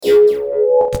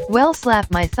Well, slap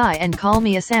my thigh and call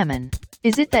me a salmon.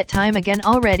 Is it that time again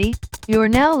already? You're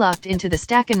now locked into the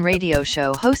Stackin' Radio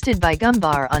Show hosted by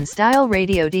Gumbar on Style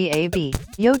Radio DAB.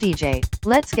 Yo DJ,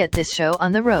 let's get this show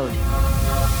on the road.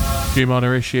 Few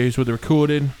minor issues with the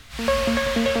recording.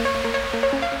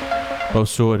 Well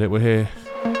sorted it, we're here.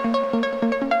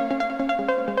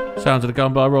 Sounds of the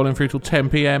Gumbar rolling through till 10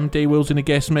 PM. D-Will's in the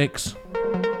guest mix.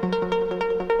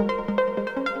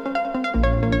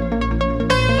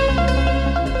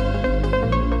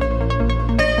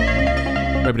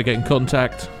 Remember to get in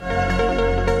contact.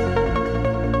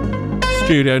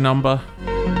 Studio number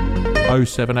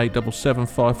 07877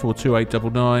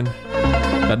 542899.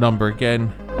 That number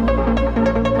again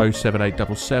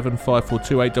 07877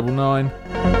 542899.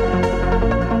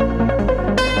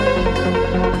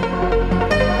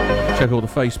 Check all the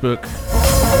Facebook,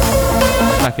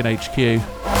 Stackin' HQ.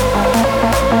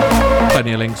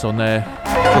 Plenty of links on there.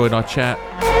 Join our chat.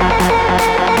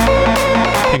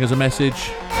 Ping us a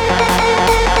message.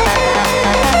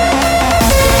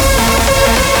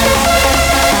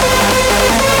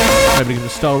 Maybe give the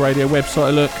Style Radio website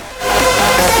a look.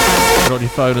 Put it on your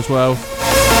phone as well.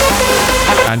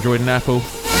 Android and Apple.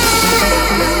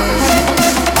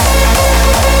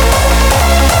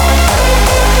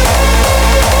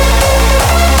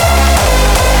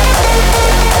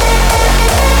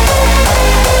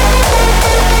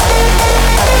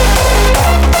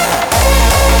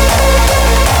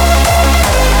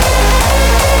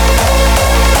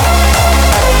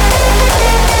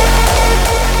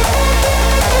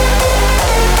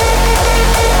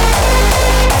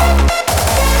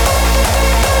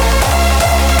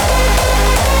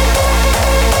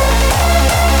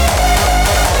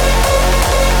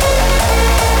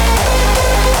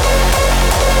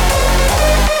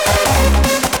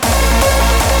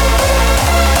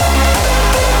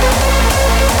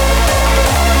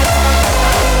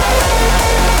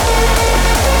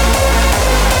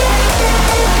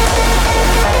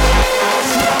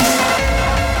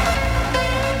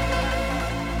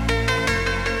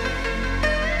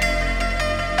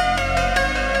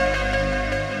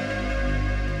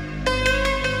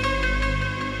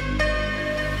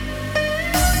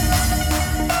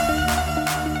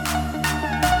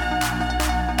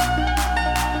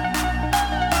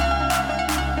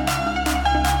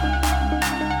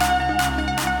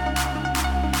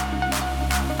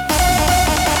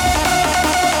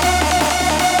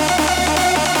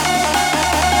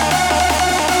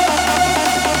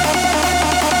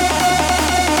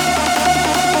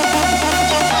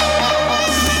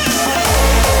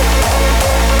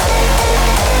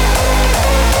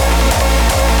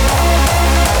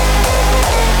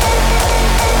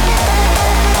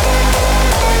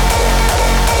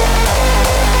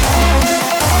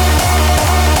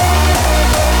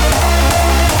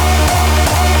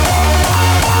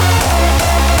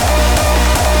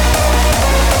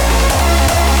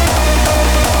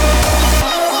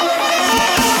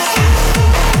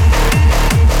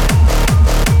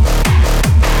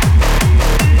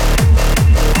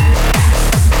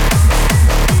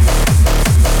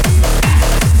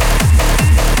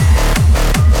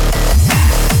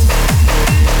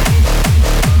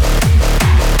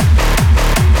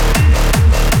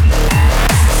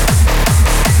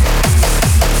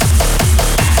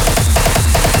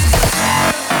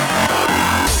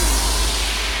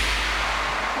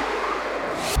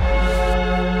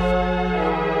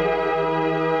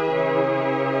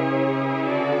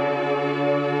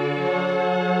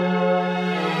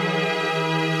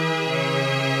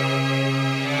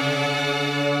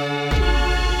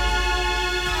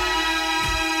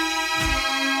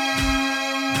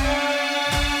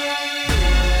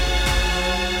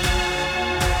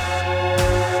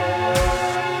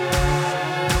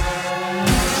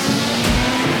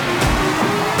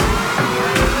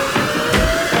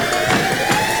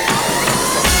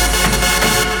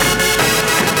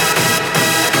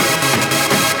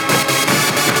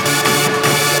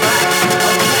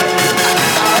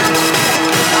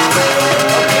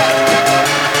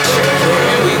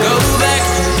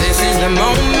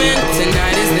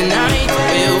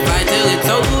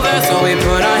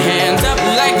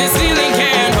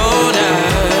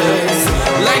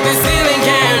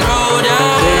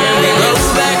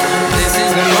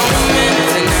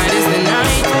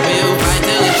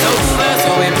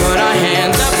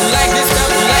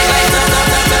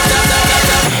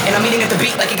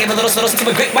 To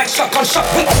a great white shark on shark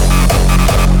week.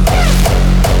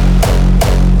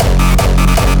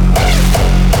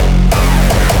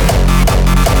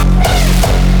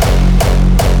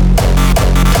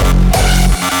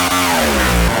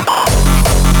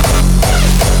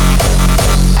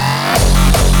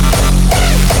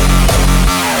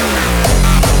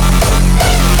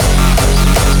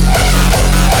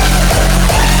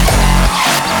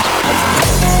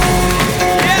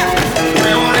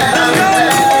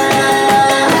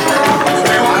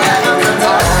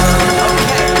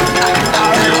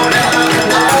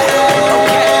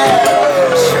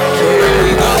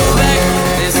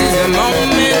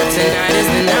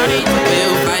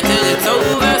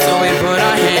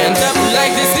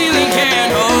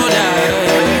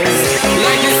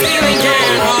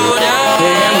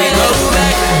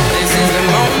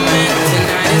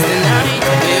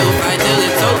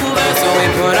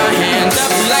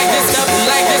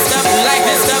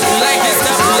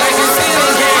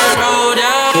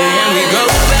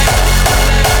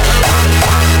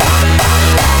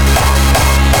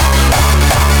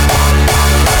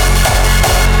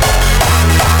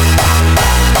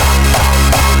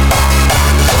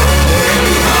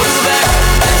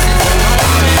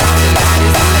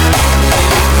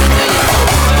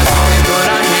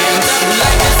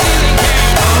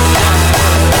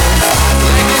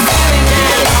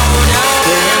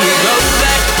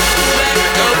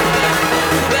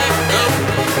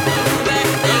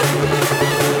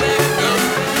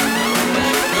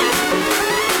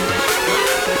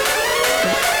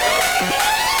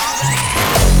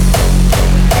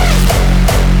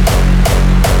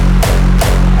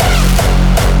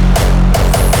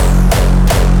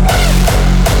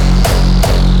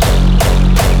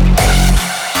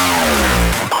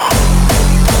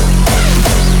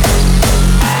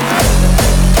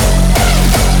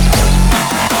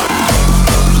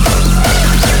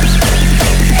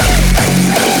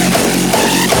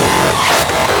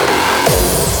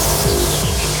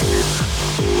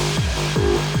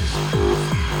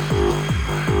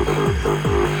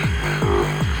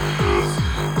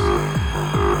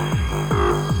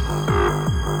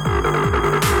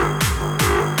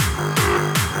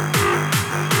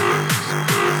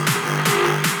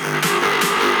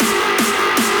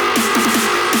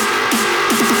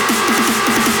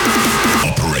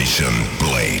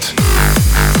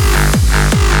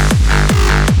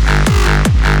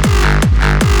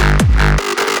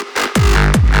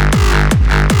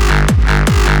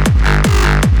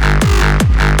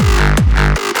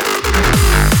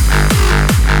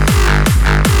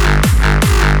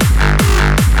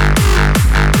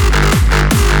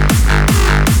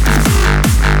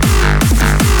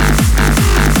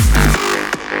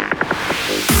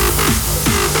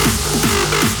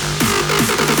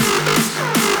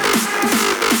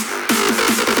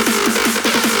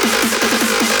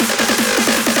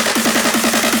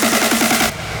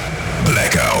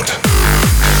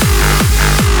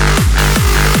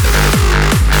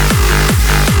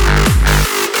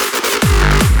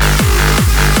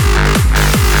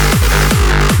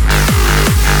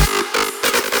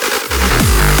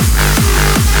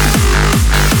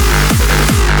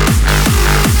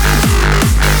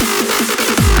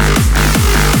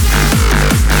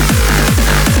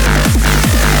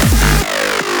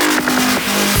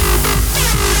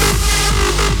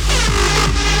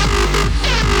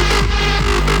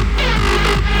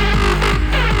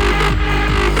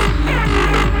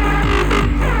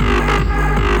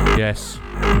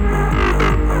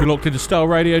 locked into Style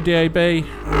Radio DAB.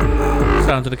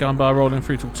 Sounds of the Gun Bar rolling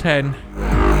through till 10.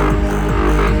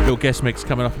 Little guest mix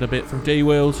coming up in a bit from D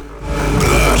Wheels.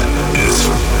 Blood is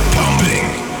pumping.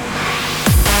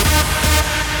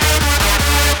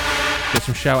 Get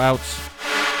some shout outs.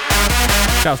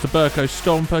 Shouts to Burko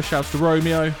Stomper, shouts to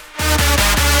Romeo.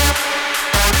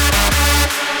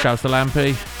 Shouts to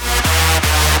Lampy.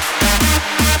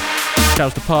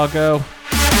 Shouts to Pargirl.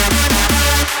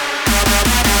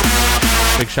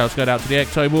 Big shouts going out to the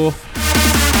Ectomorph.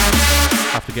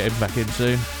 Have to get him back in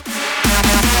soon.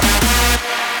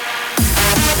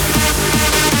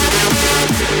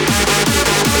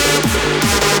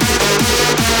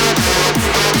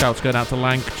 Shouts going out to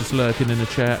Lank, just lurking in the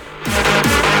chat.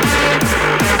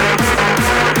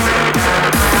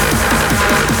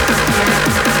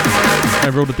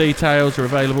 Remember, all the details are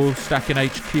available. Stacking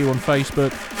HQ on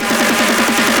Facebook.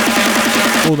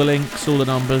 All the links, all the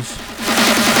numbers.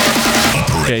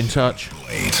 Get in touch.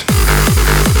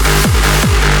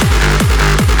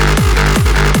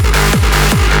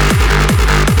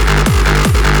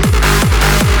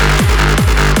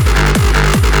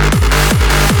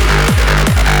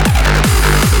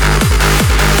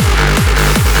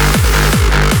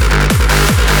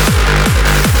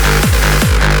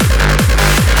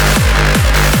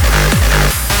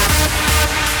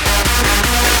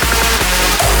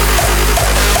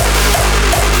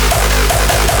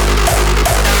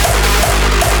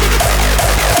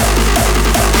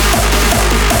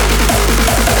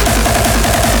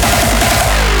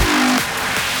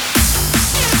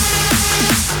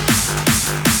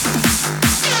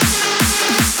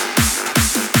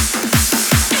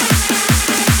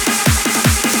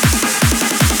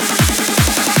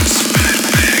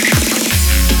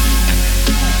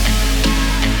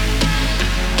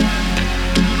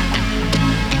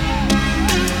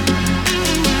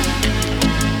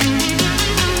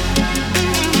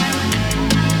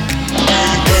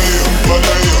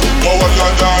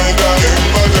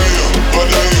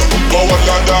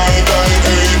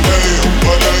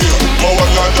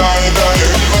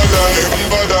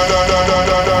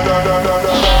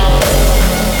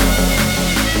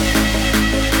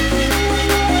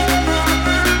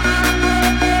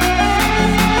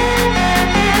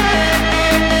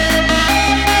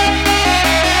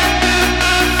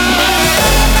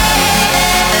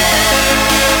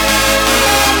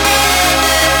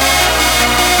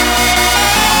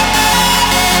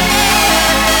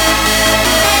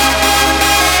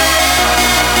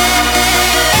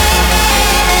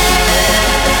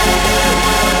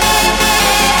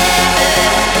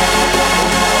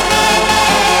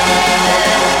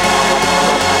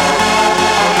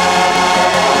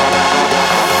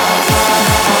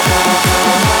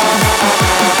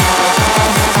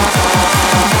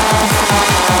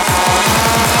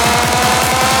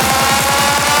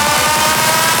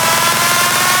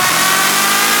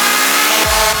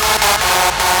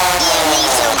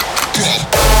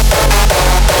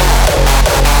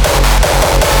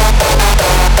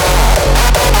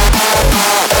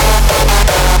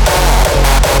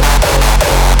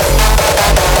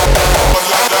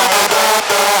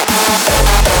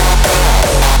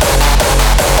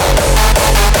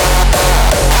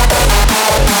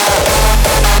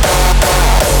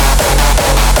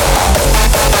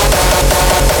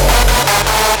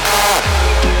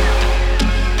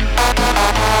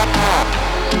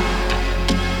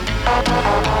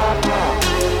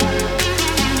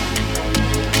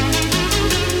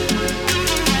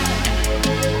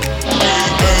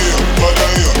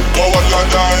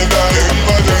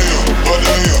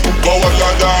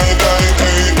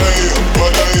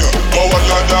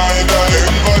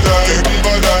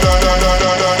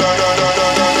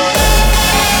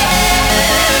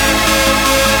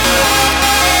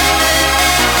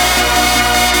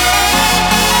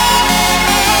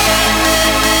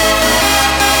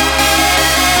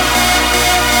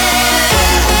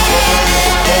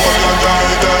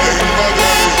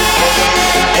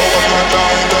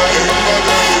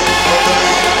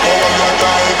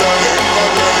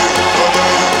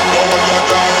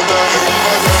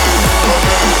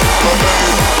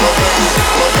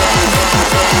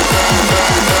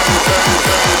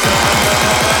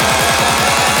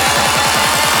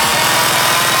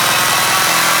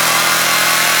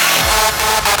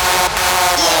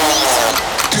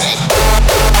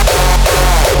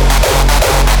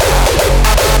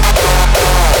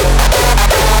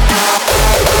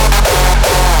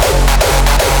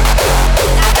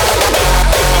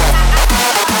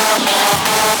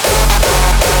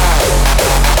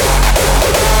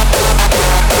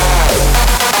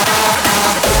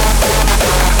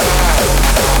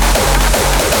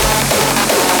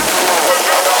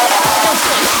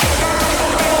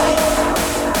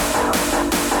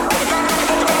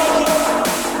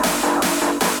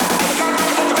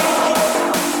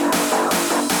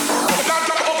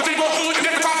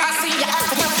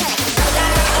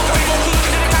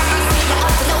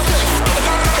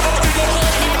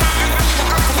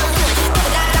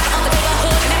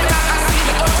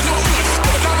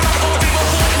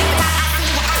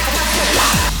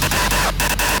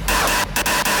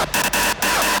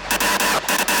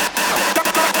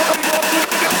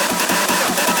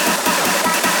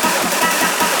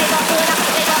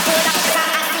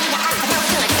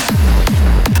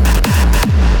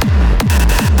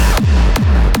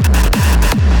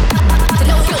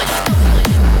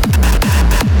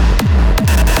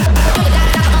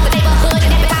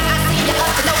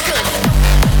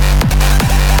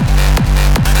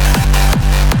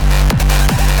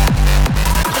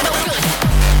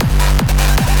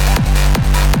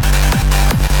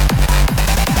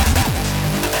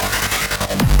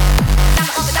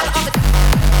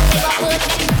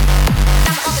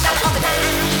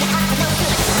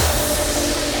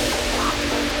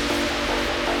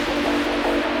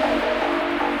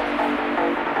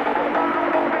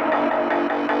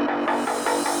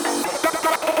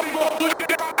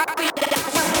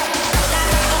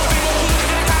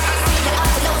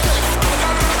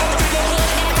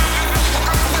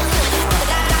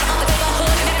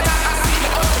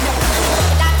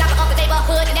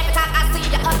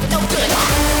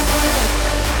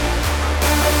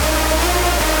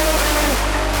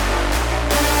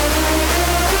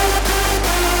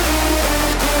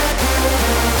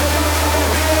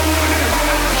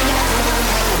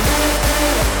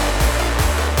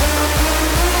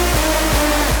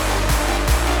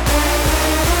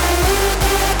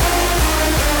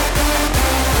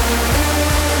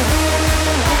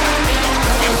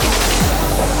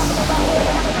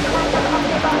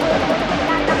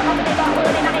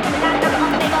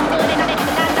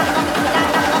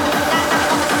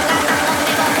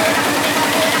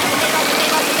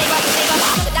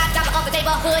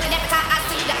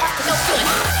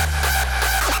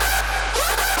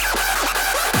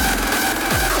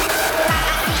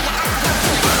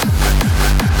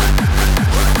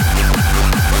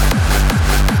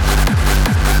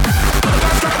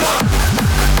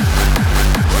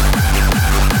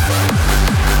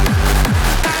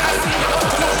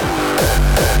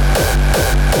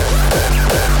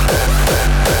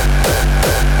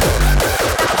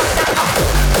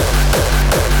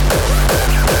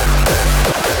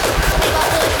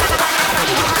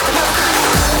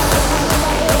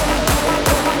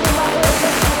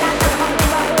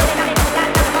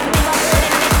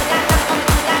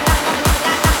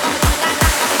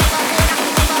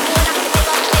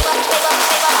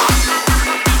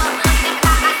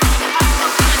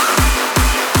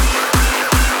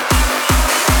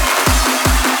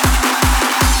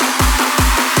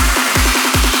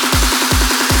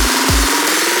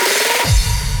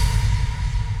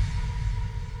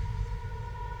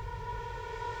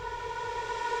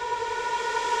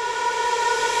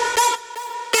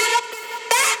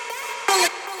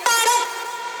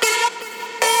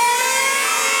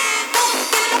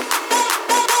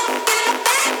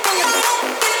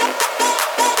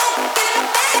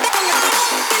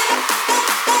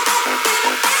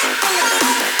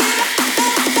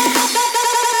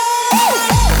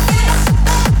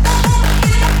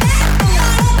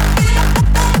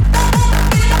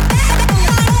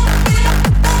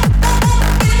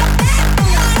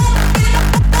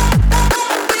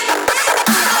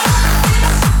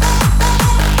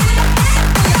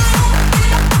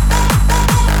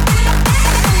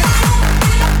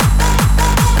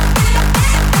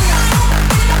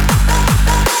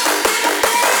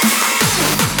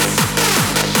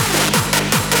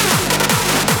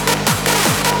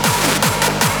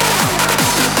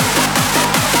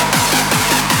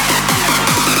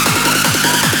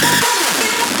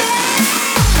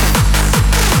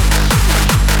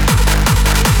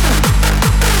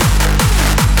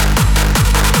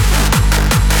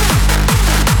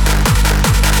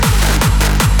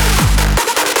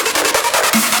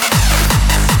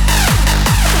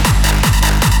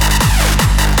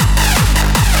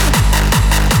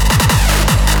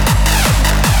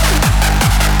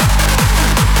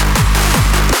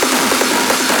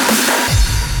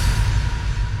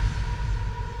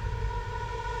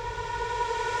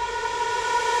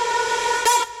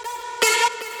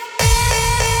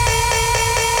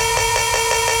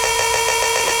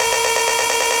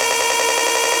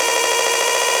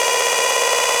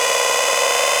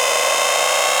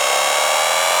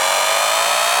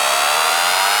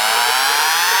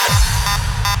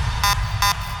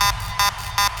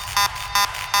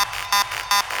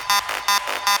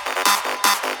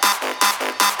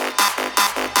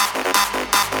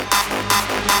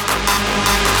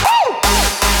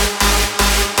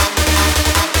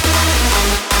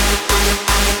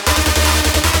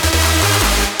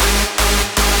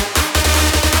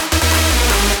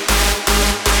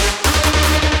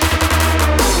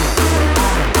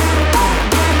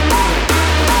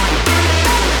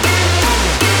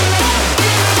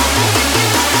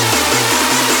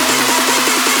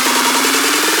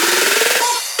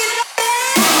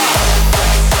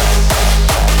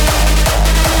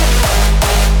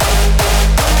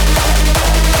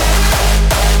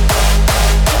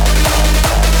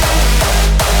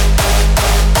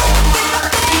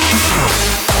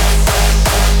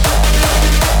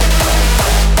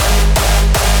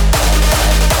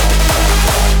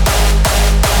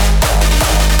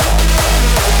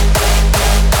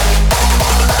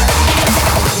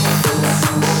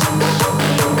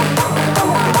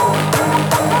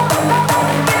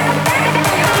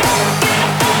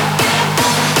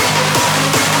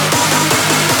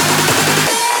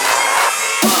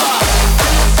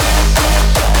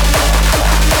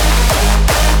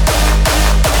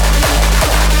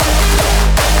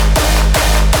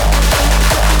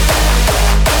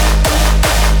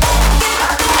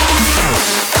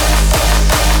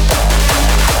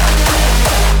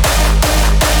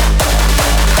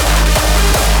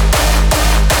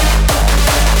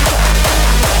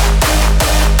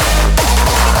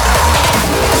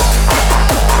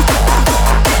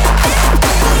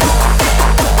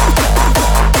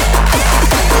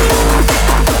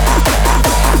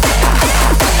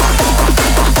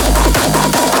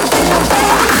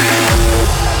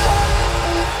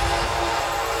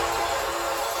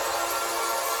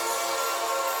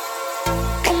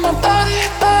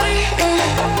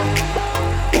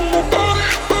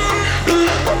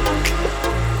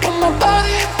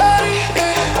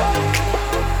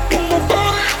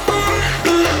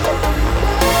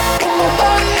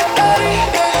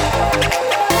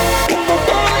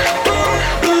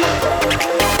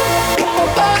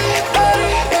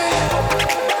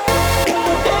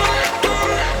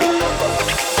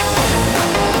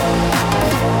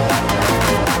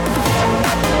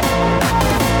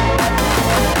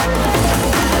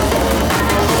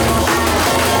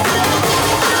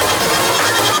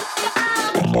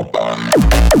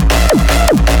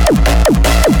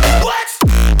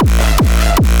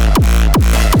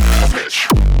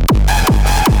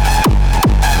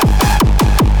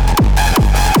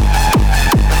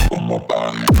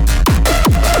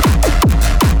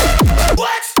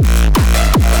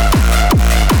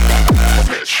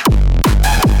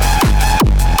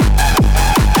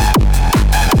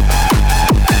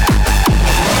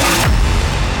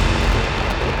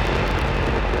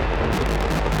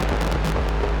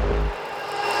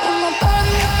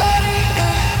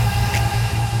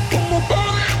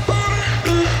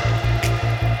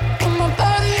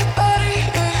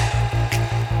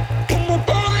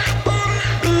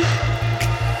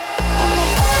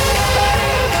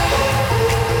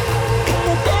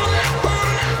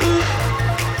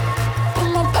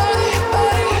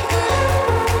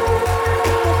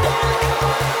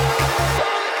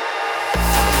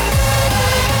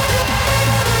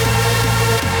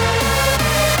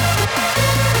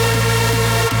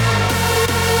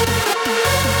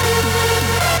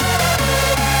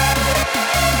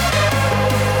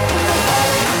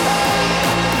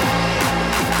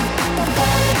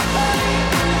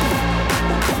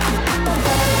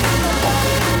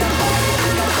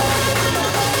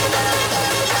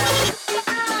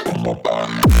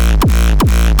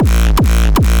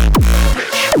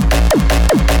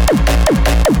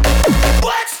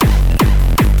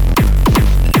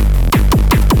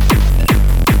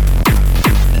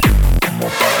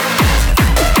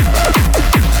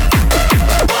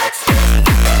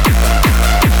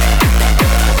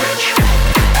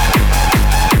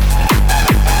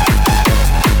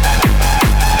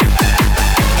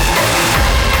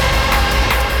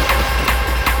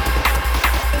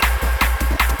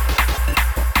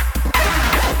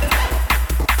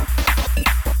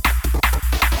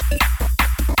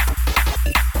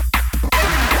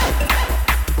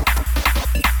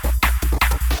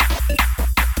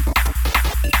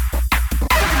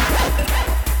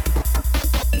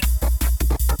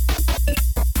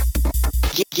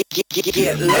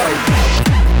 get low.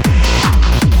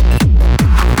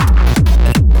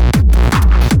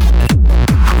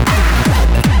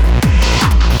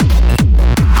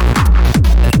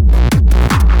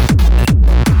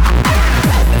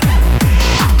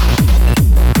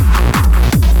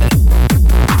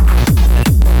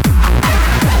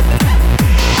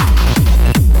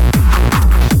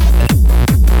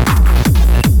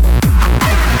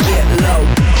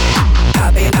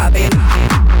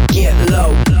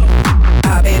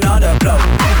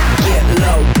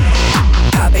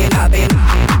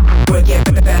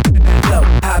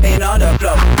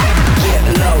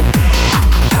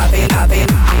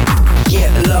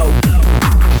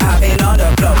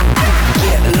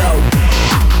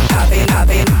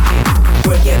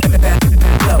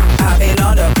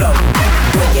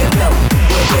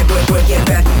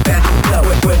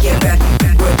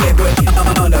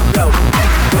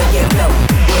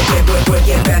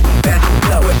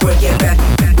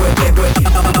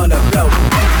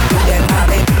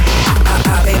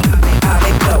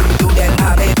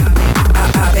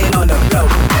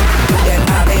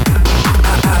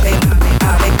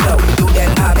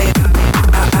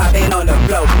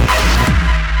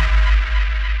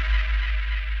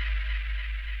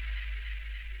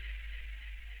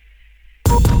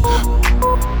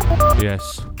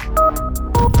 Yes.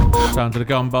 Sound to the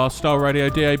Gun Bar, Style Radio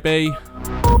DAB.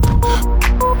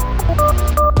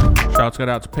 Shouts go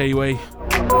out to Pee Wee.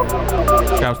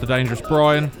 Shouts to Dangerous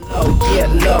Brian. Get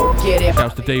low, get it.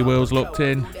 Shouts to D Wheels locked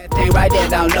in. Thing right there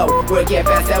down low. Work it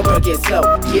fast and work it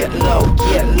slow. Get low,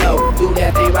 do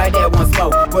that thing right there once more.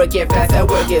 Work it fast and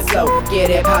work it slow. Get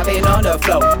it popping on the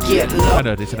flow. Get low. I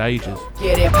know this in ages.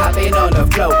 Get it popping on the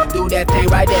flow. Do that thing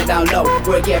right there down low.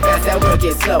 Work it fast and work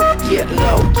it slow. Get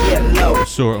low.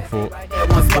 Sort of thought.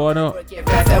 Why not? Work it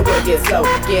fast and work it slow.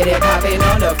 Get it popping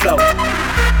on the flow.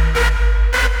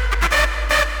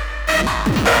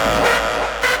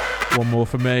 One more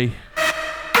for me.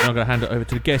 And I'm going to hand it over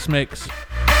to the guest mix.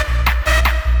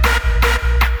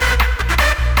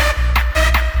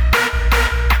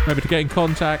 Remember to get in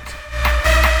contact.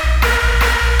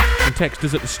 You can text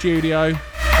us at the studio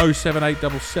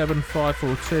 07877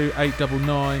 542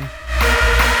 899.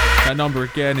 That number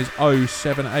again is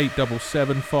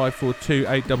 07877 542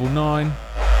 899.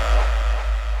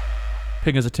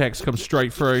 Ping us a text, comes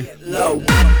straight through.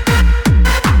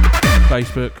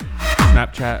 Facebook,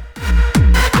 Snapchat,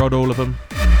 got all of them.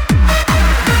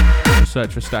 Just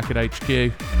search for Stacking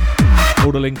HQ.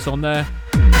 All the links on there.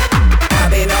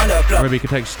 Remember, you can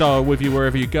take Style with you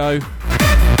wherever you go.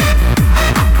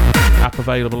 App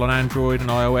available on Android and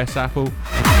iOS, Apple.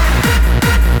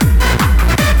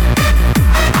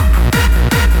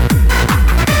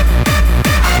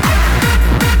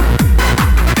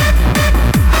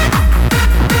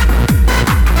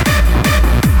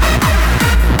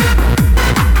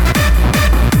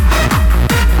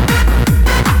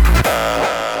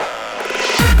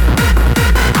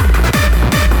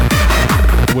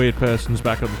 Weird person's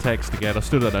back on the text again. I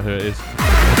still don't know who it is.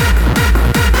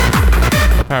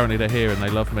 Apparently they're here and they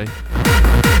love me.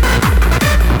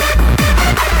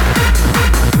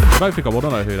 I don't think I want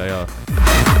to know who they are.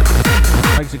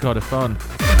 Makes it kind of fun.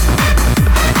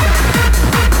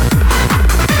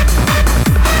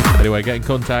 Anyway, get in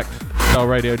contact. Style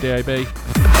Radio DAB.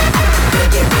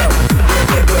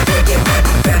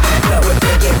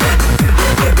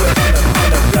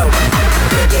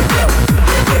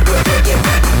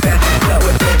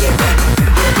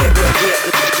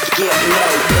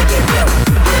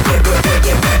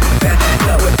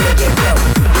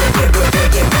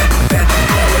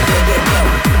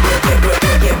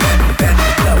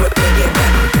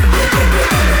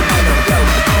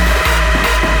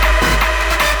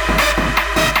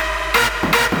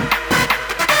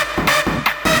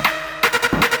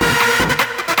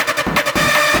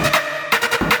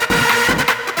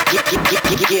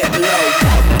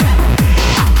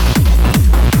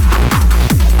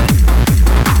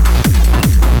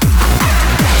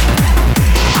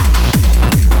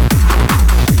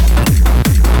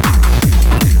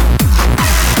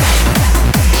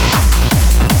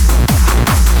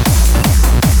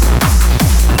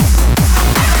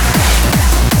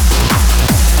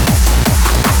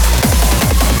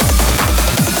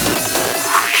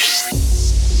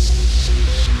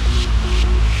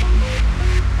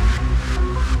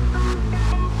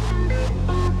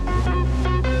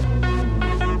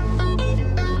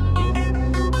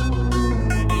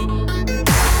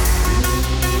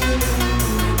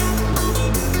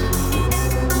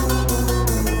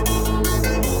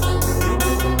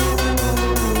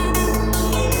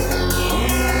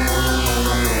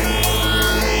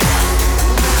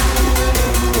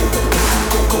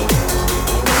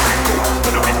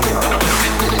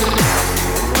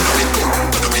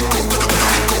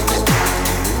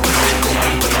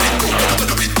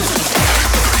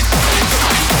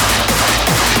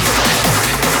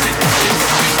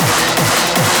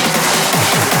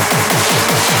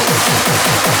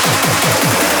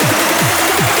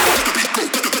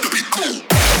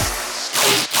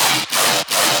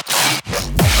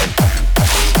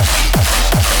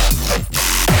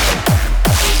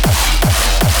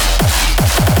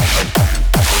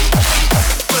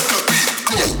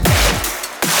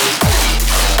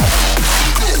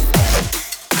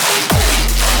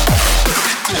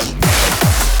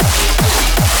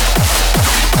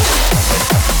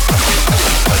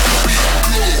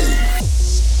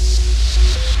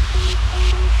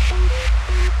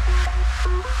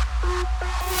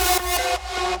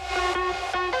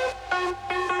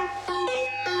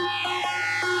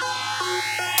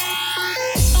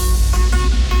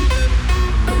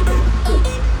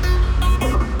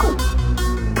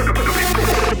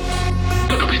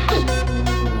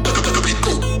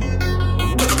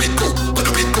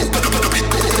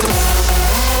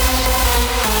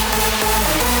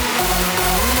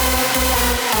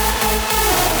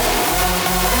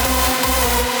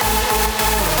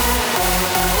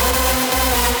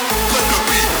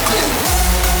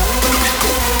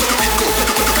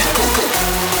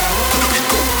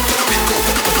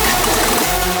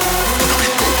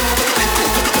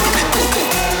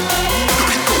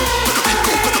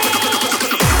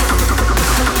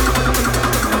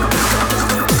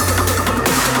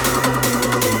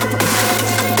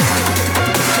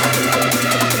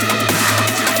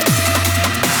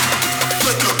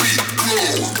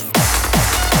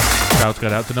 Shouts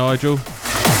going out to Nigel.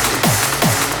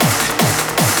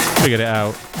 Figured it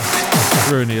out.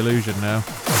 Ruin the illusion now.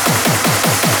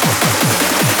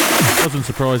 Doesn't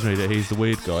surprise me that he's the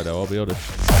weird guy though, I'll be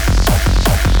honest.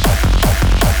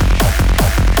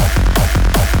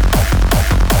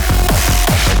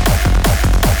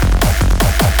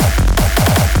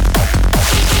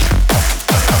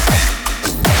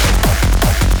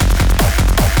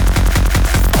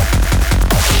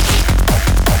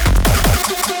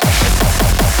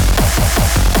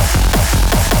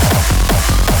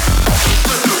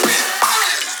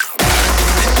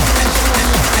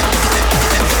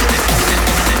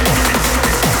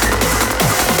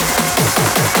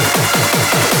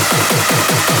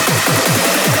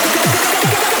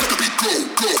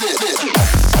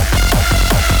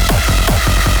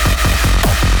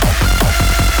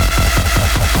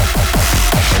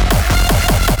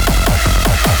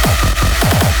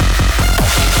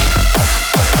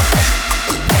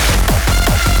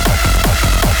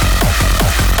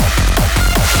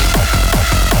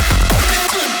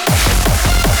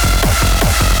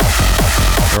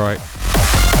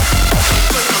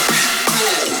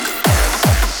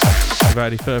 Without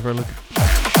any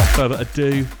further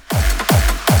ado,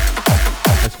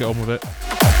 let's get on with it.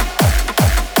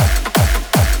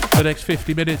 For the next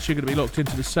 50 minutes, you're going to be locked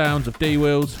into the sounds of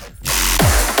D-Wheels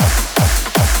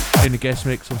in the guest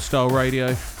mix on Style Radio.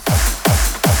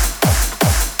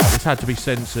 It's had to be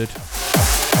censored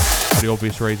for the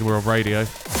obvious reason we're on radio.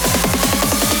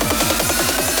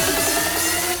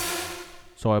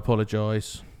 So I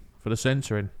apologise for the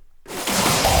censoring.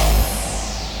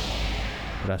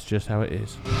 But that's just how it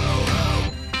is.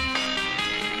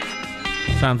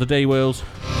 Sounds of D-Wheels.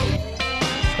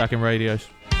 Stacking radios.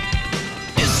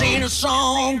 This ain't a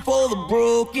song for the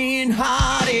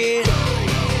broken-hearted.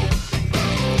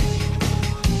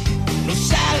 No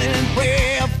silent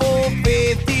prayer for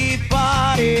faith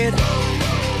departed.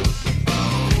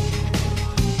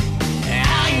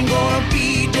 I ain't gonna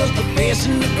be just a face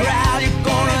in the crowd. You're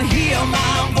gonna hear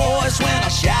my voice when I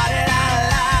shout it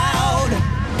out loud.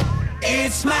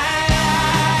 It's my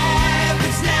life,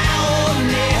 it's now or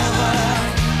never.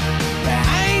 But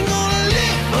I ain't gonna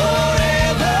live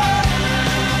forever.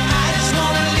 I just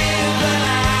wanna live when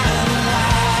I'm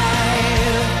alive.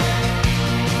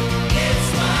 It's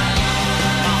my life.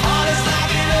 My heart is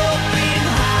like an open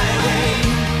highway.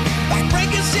 Like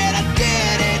Breaker said, I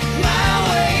did it my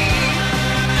way.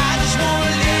 I just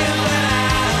wanna live when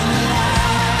I'm alive.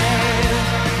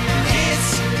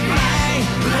 It's my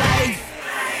life.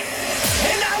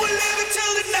 And I will live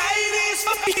until the night is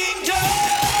fucking done.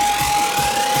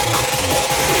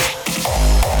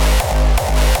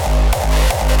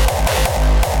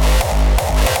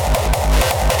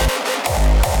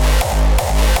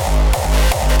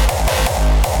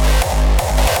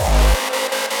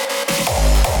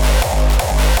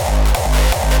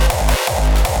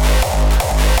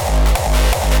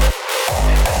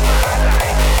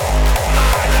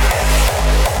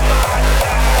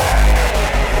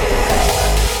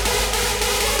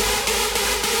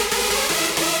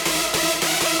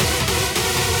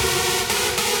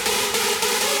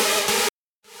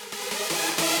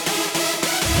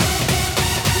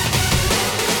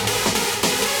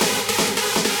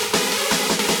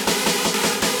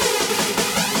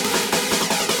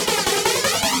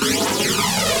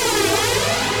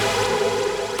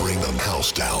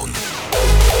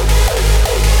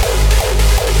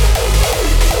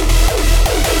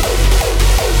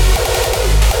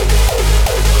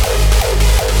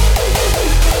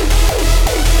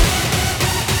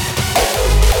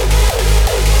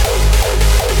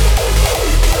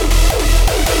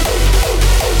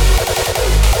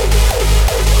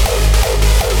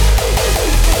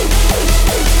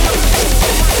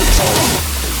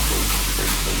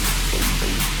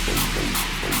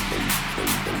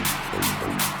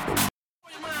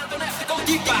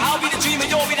 I'll be the dreamer,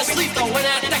 you'll be the sleep. When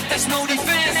I attack, that's no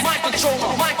defense.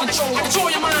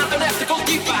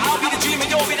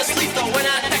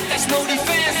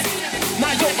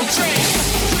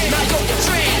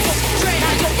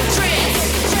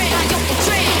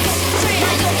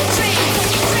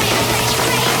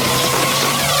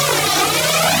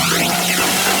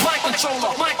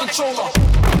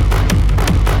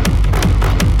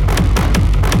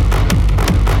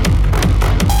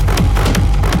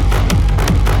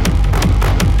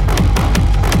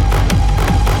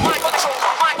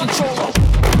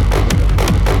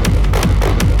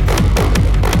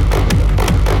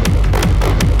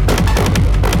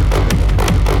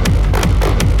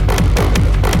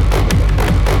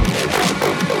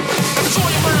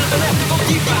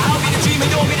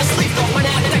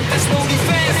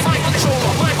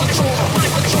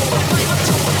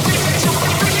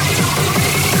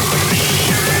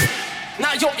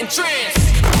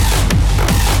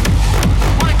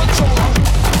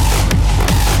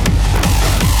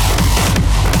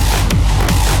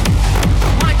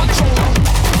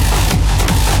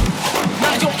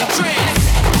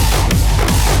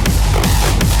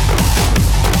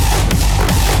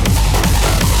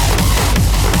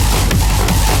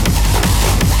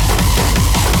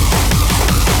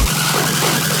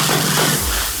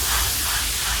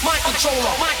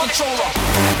 controller, my controller.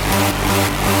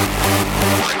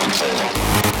 My controller.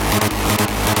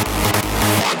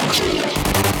 My controller.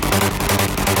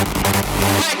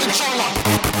 My controller.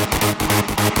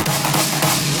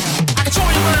 I control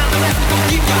your mind, the rest will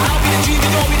keep you. I'll be the dream, you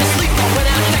don't be the sleep. When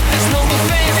I connect, there's no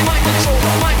defense. My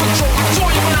controller, my controller. Control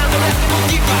your mind, the rest will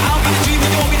keep you. I'll be the dream, you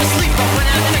don't be the sleep. When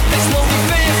I connect, there's no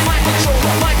defense. My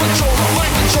controller, my controller, my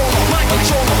controller, my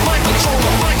controller, my controller, my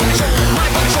controller, my controller, my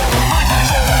controller.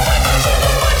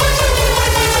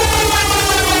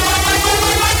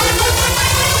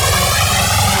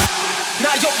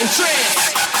 Now you're in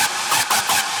trance.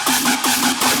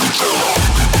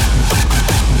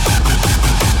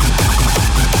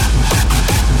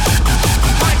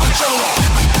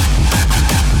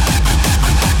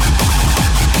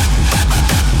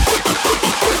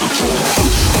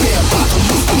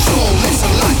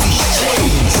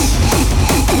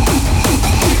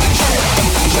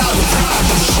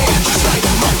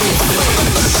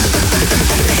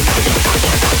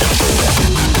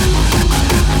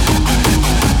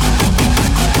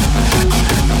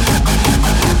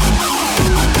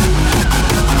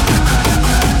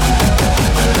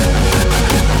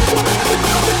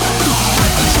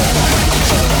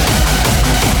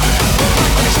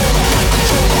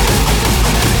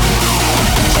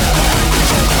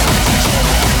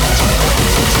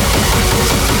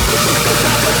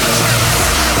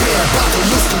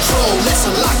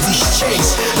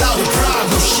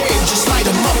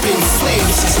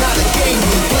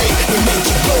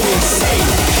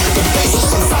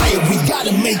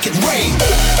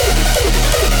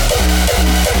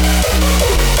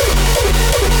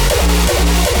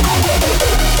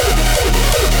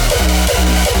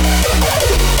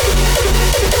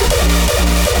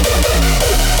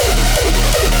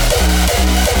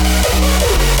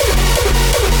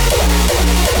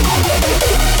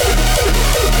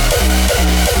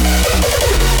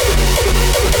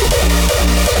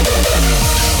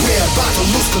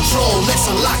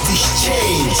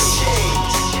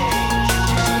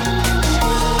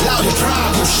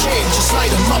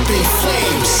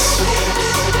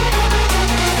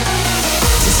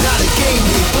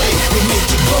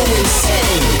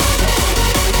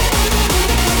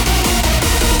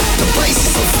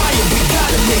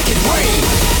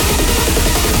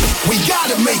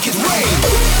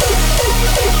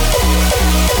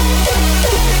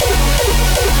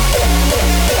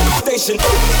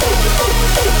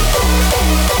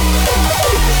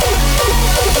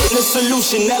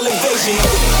 Solution, elevation.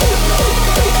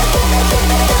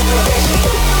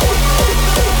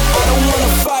 I don't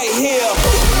wanna fight here.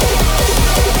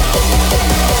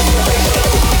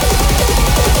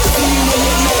 See you in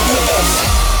your nightmares.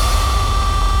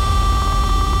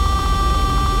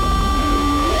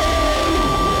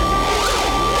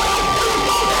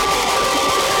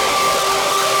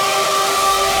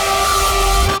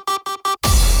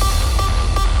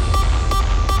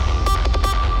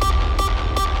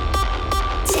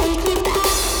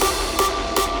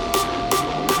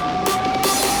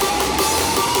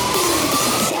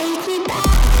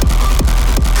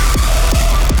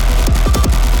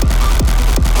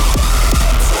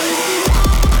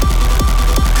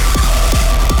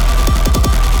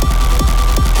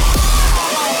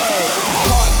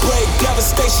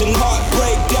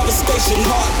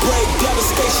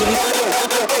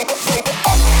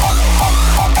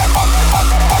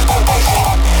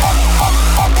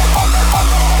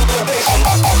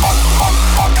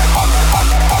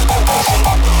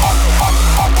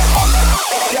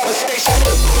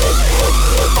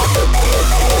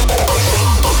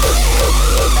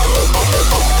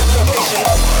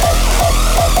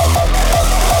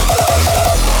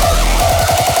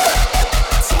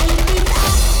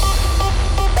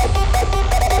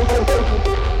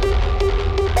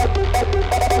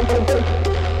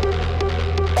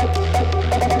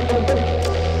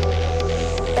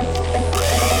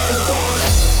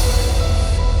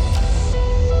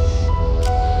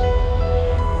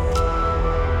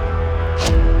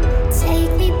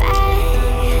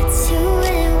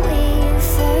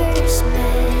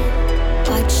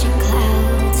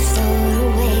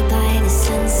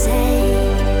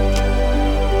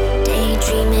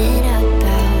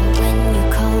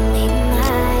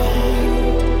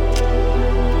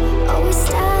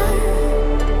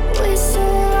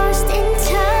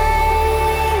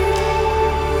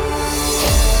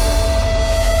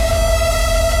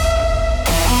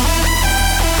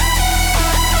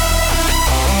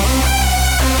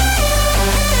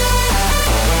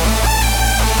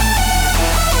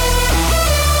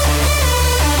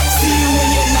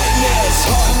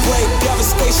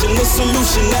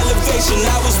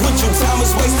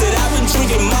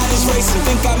 racing,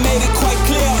 think I made it quite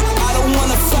clear. I don't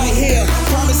wanna fight here,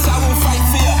 promise I won't fight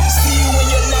fear. See you in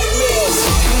your nightmares.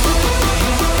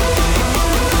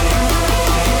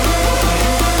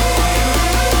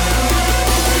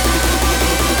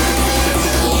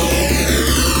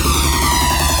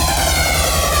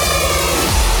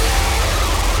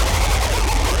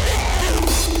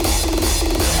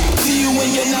 See you in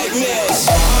your nightmares.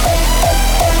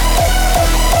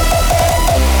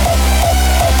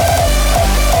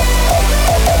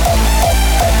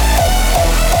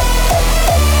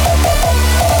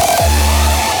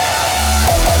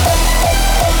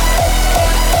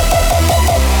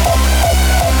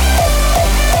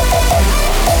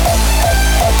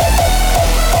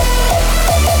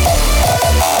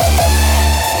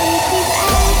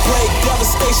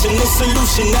 No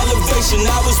solution, elevation.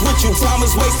 I was with you, time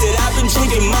is wasted. I've been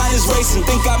drinking, mine is racing.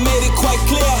 Think I made it quite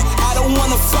clear. I don't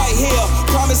wanna fight here.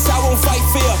 Promise I won't fight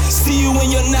fear. See you in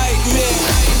your nightmare.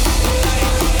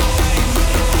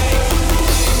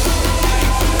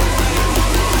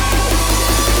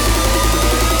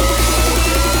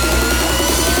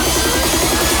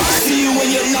 See you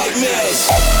in your nightmares.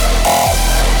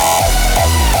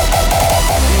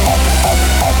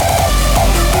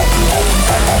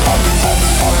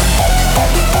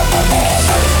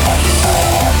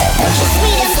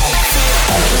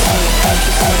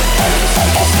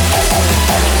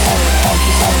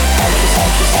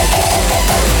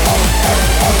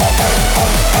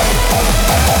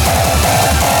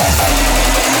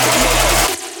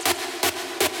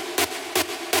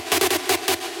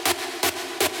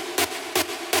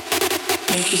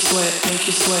 Make you sweat, make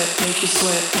you sweat, make you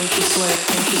sweat, make you sweat,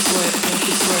 make you sweat, make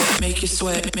you sweat, make you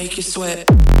sweat, make you sweat,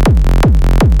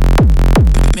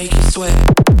 make you sweat.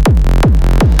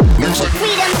 Music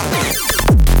freedom.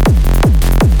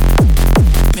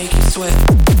 Make you sweat.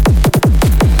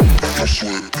 Make you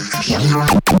sweat, make you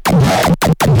sweat.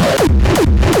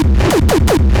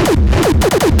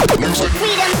 Music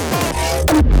freedom.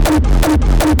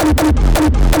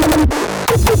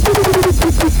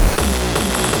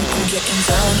 Getting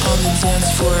down on the dance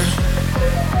floor.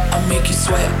 I'll make you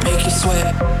sweat, make you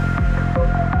sweat.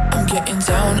 I'm getting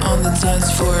down on the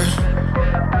dance floor.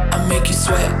 I'll make you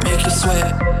sweat, make you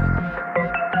sweat.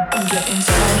 I'm getting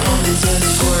down on the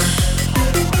dance floor.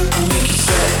 I'll make you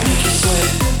sweat, make you sweat.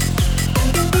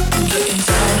 I'm getting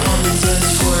down on the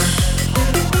dance floor.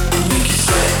 I'll make you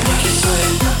sweat, make you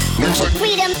sweat. Music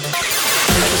freedom.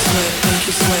 Make you sweat, make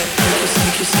you sweat,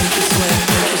 make you sweat,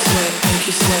 make you sweat, make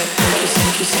you sweat, make you sweat, make you sweat,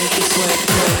 make you sweat, make you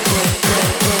sweat.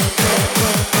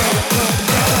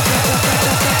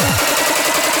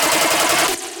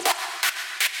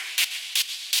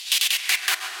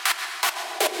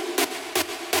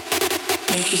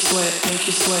 Make you sweat, make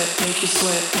you sweat, make you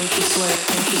sweat, make you sweat,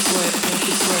 make you sweat, make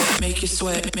you sweat, make you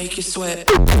sweat, make you sweat.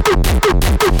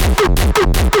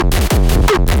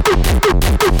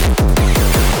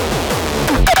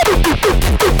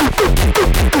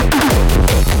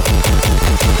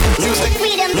 Music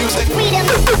freedom, music freedom.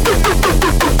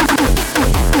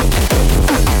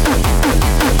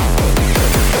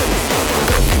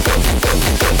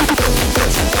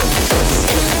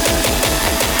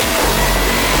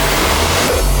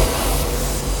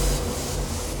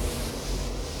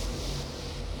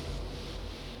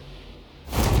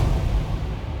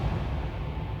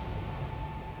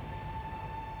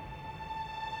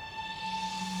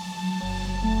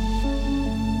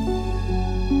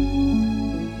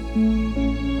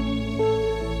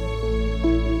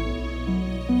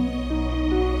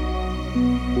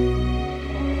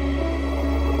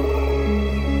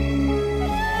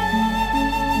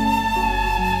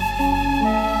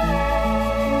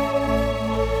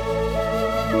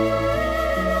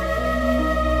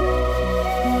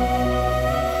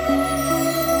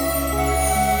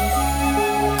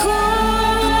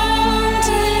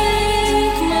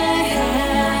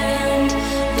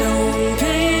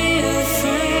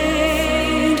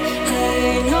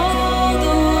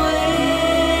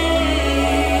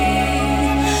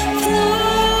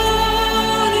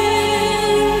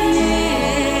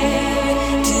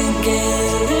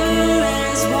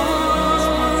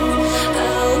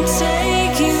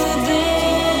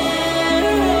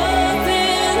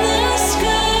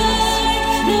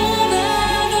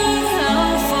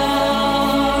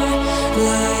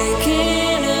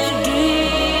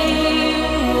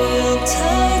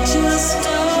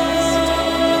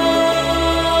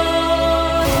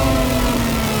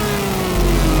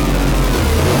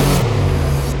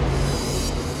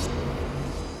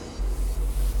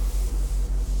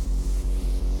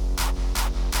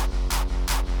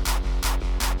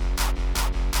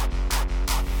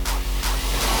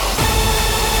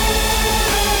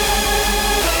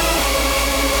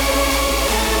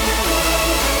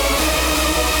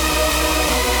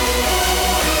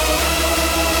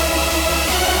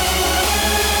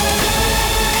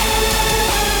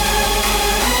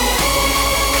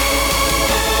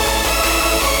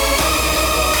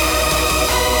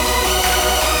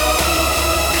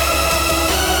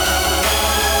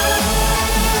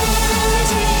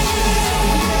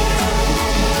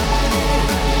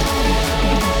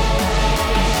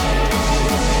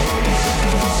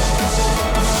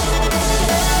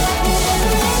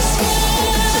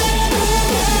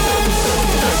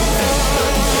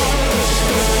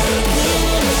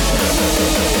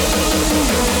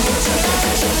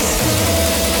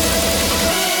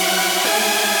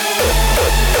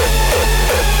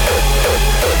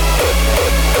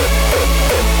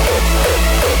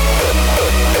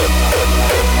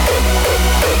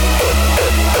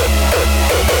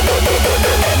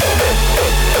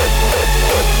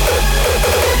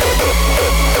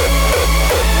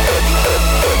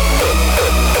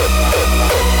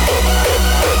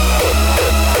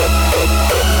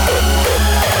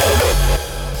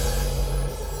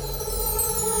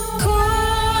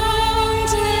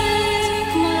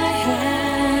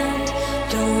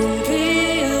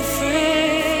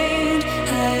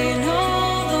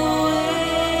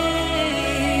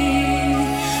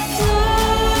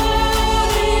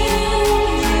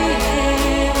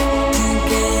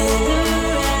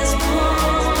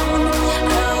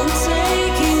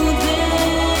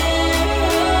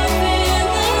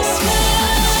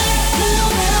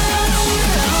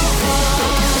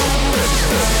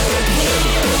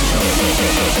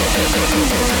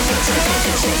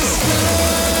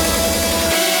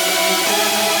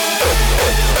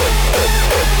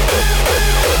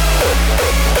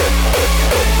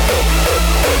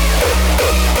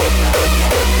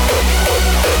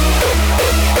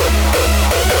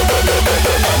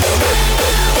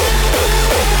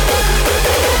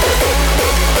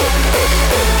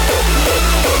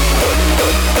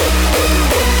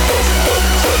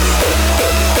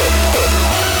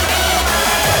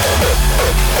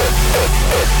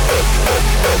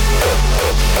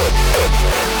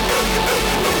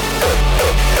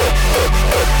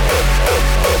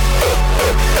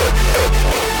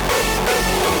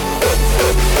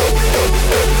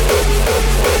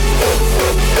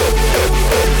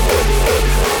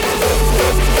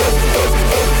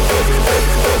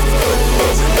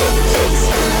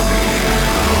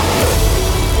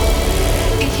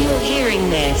 hearing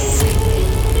this,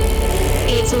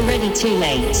 it's already too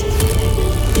late.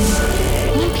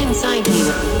 Look inside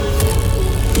you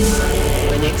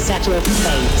and accept your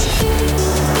fate.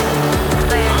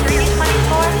 Player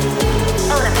 324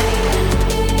 eliminated.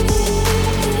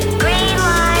 Green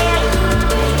light.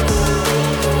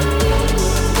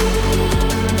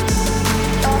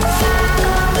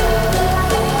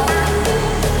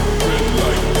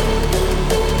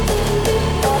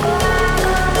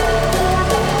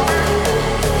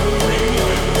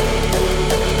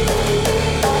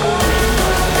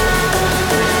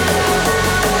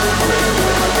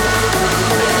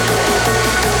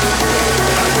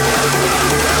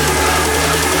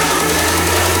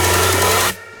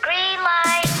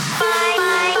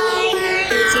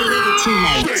 It's already too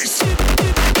late.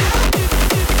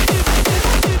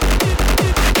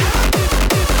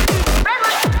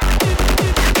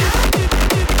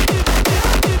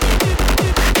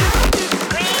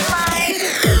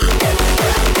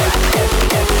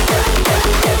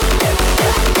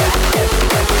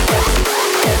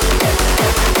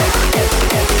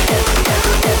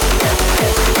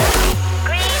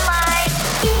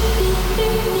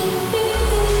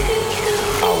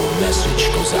 Our message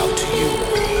goes out to you.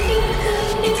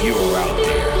 If you are out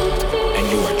there and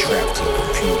you are trapped in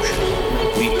confusion,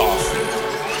 we offer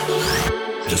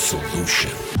the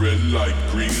solution. Red light,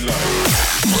 green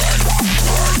light.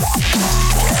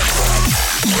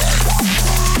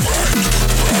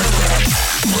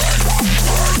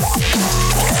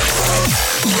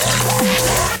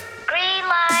 Green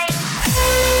light.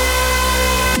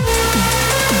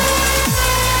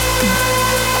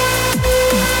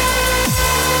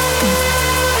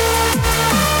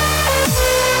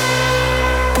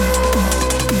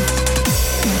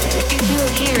 If you're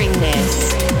hearing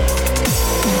this,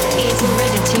 it's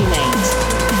already too late.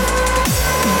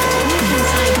 Look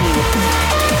inside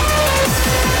you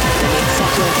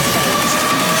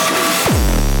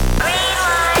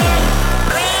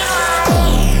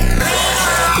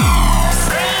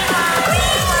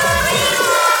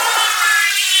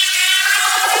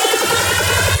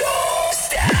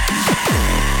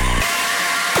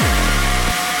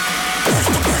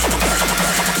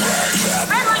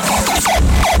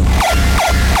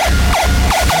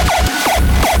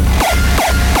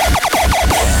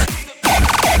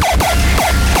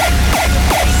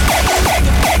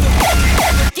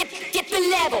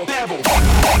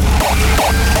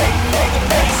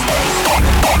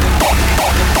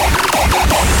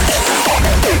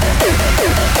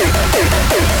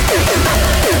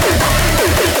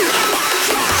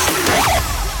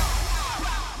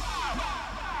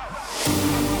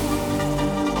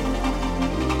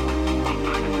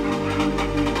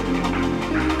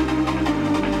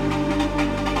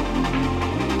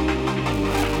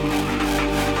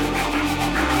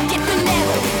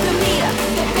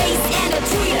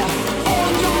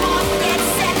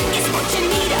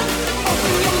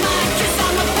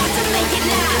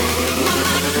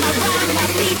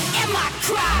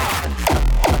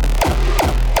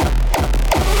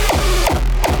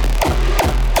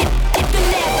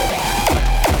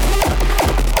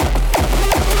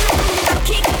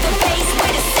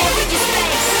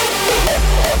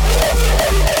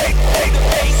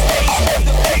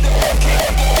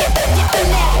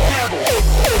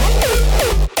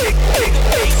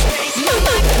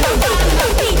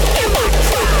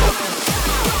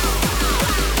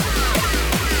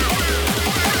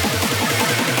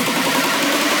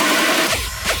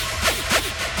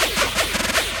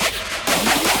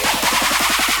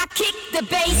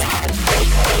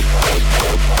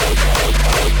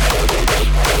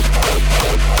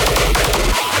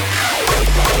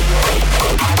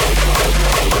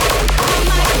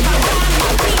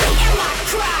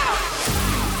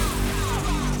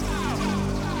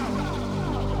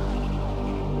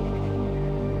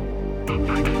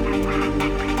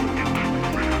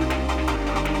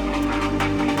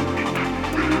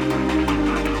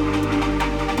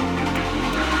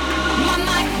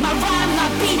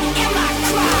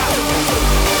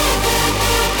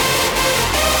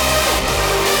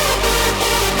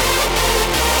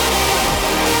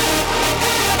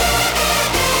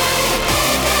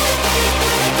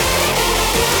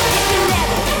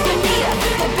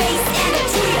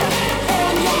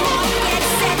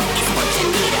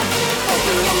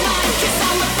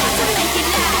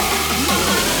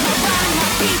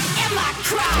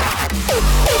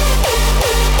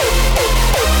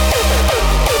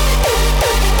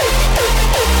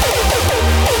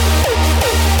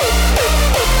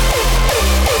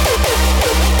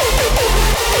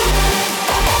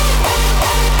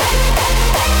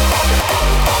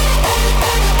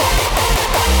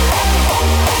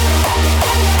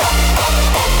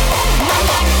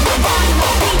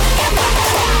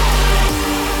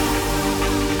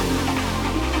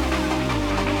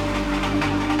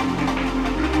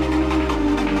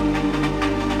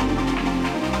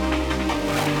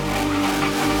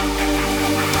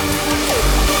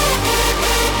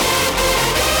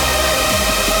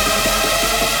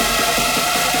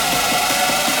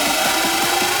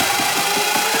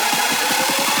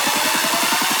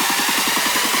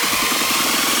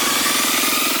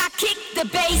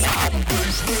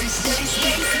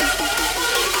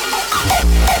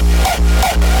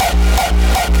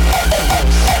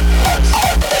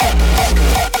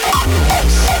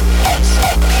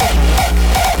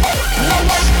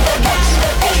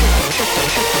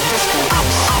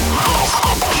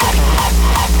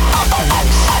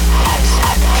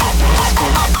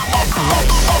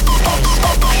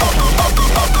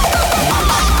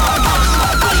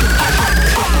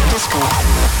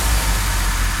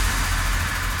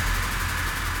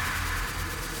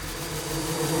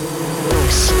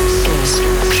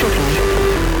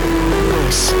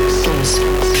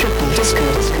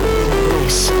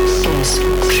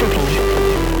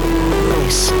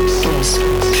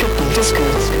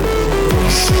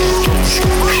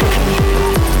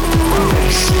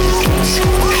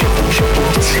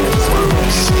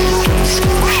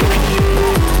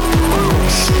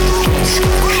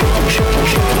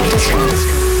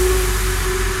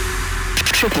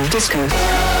Triple disco. Triple disco.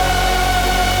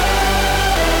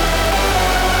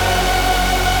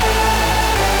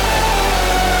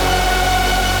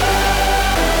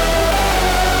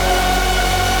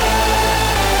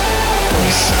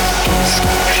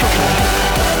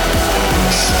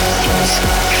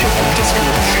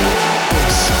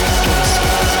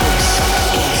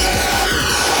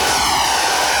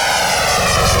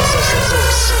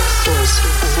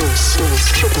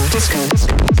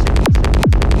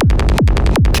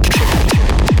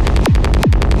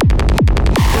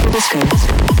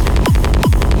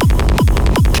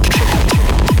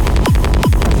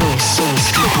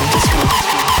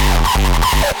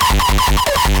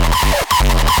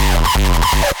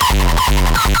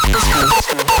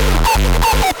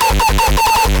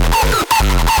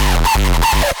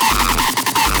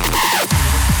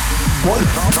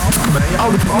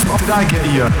 How did I get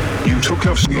here? You took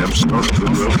off Snips off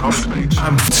the world off, mate.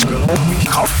 I'm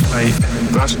off, mate.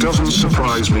 That doesn't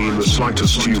surprise me in the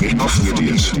slightest, you off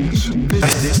idiot.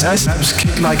 That's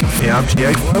kicked like a fiam,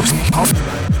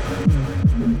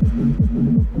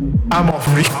 I'm off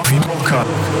Remoka.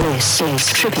 This is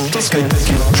triple disco.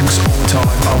 Taking drugs all the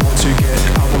time. I want to get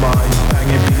out of mind.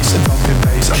 Banging beats and bumping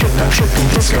bass. I'm in that triple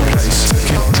disco place.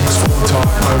 Taking drugs all the time.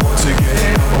 I want to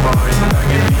get out of mind.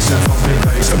 Banging beats and bumping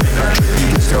bass. I'm in that triple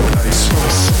disco place.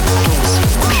 Triple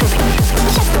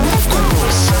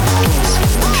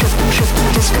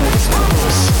disco.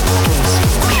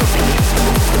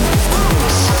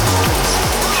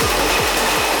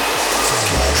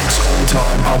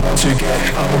 Time I want to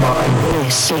get out of mind.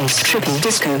 This is triple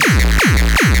disco.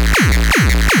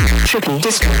 Triple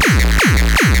disco.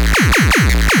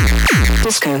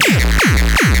 Disco.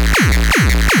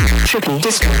 Triple disco. Triple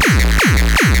disco.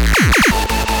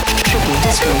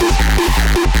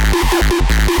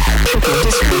 Triple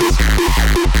disco.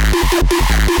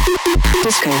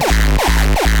 Disco.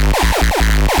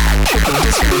 Triple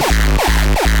disco.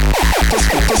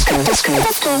 Disco, disco, disco.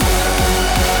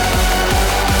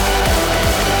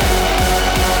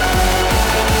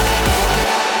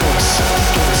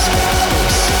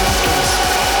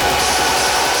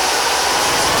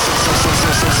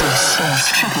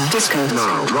 Disco.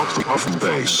 Now drop the off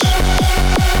bass.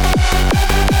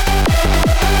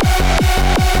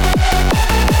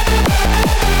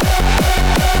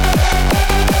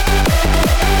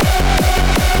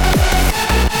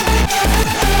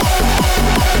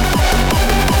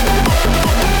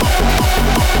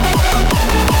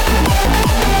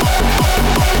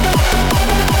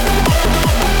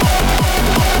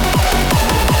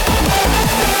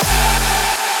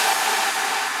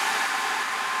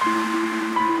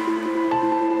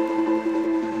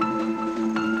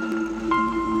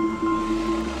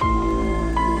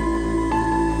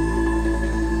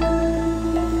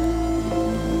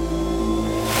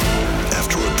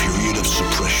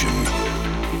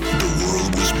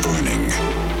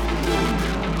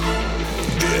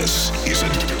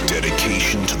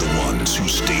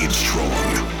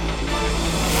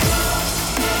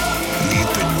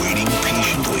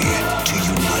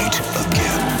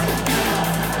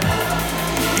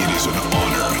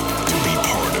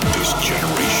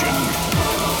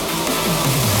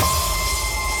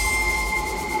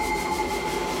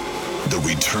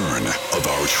 return of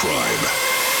our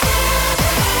tribe.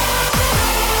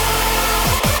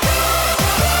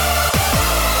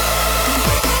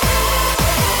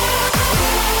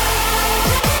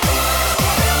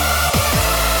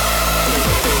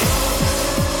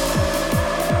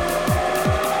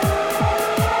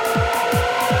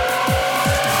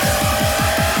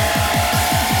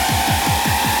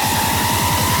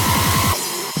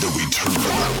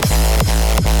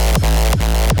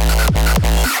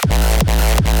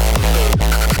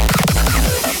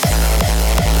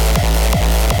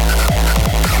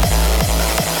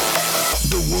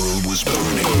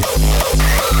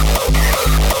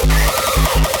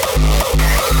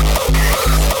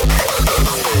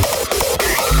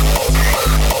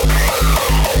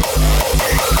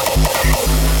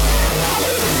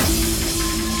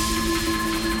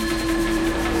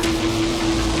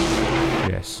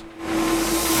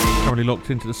 locked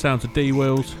into the sounds of D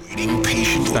Wheels.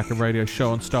 Stack of Radio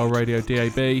Show on Style Radio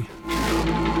DAB.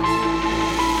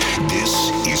 This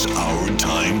is our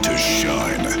time to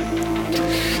shine.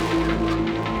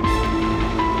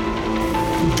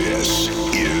 This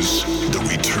is the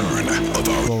return of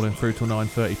our... Rolling through till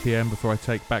 9:30 PM before I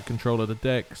take back control of the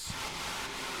decks.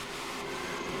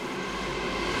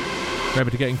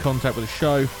 Remember to get in contact with the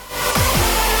show.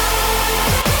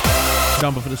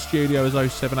 Number for the studio is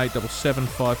 07877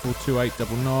 542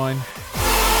 899.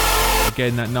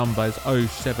 Again, that number is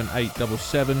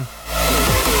 07877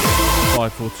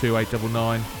 542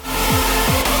 899.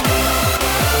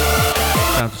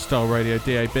 Down to Style Radio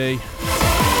DAB.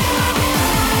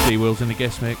 D-Wheels in the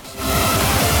guest mix.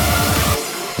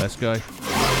 Let's go.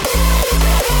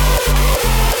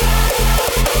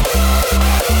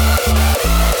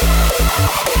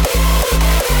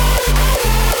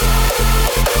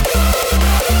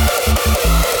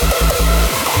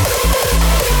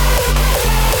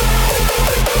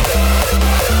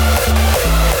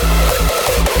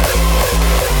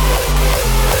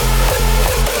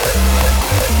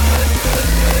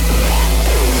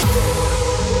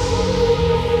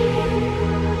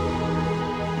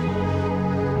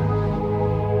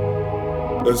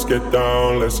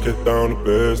 Let's get down to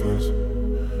business.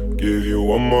 Give you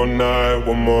one more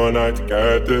night to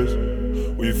get this.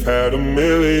 We've had a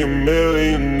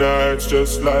million nights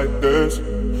just like this.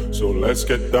 So let's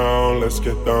get down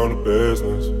to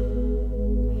business.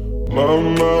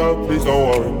 Mama, please don't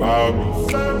worry about me.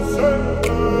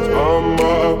 I'm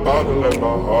about to let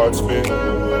my heart speak.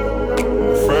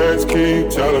 My friends keep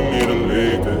telling me to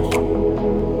leave this.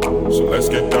 So let's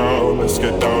get down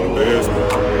to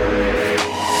business.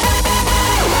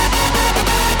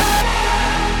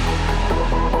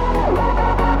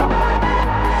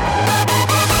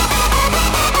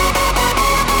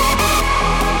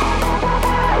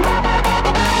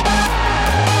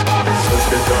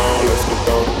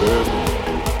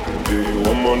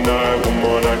 One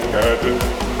more night to get this.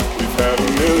 We've had a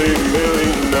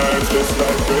million nights just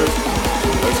like this. So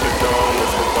let's get down to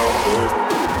business.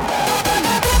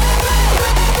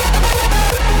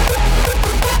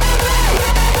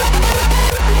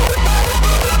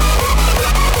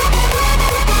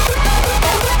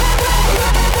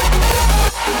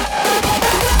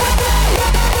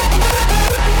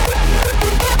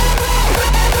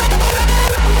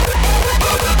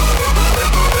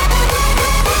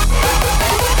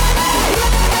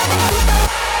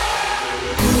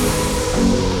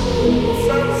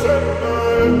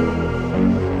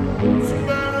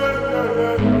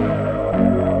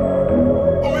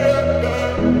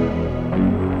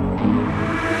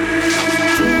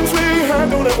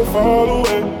 Fall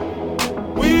away.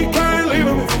 We can't leave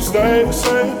them if we stay the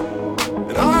same.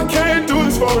 And I can't do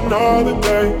this for another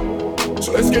day.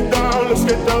 So let's get down to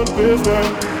business.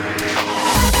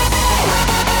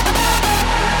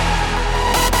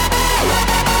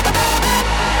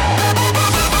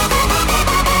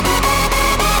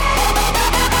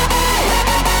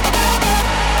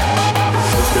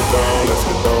 Let's get down to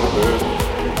business.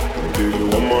 Give you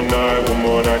one more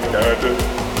night to get this.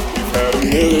 Had a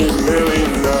million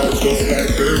nights just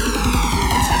like this.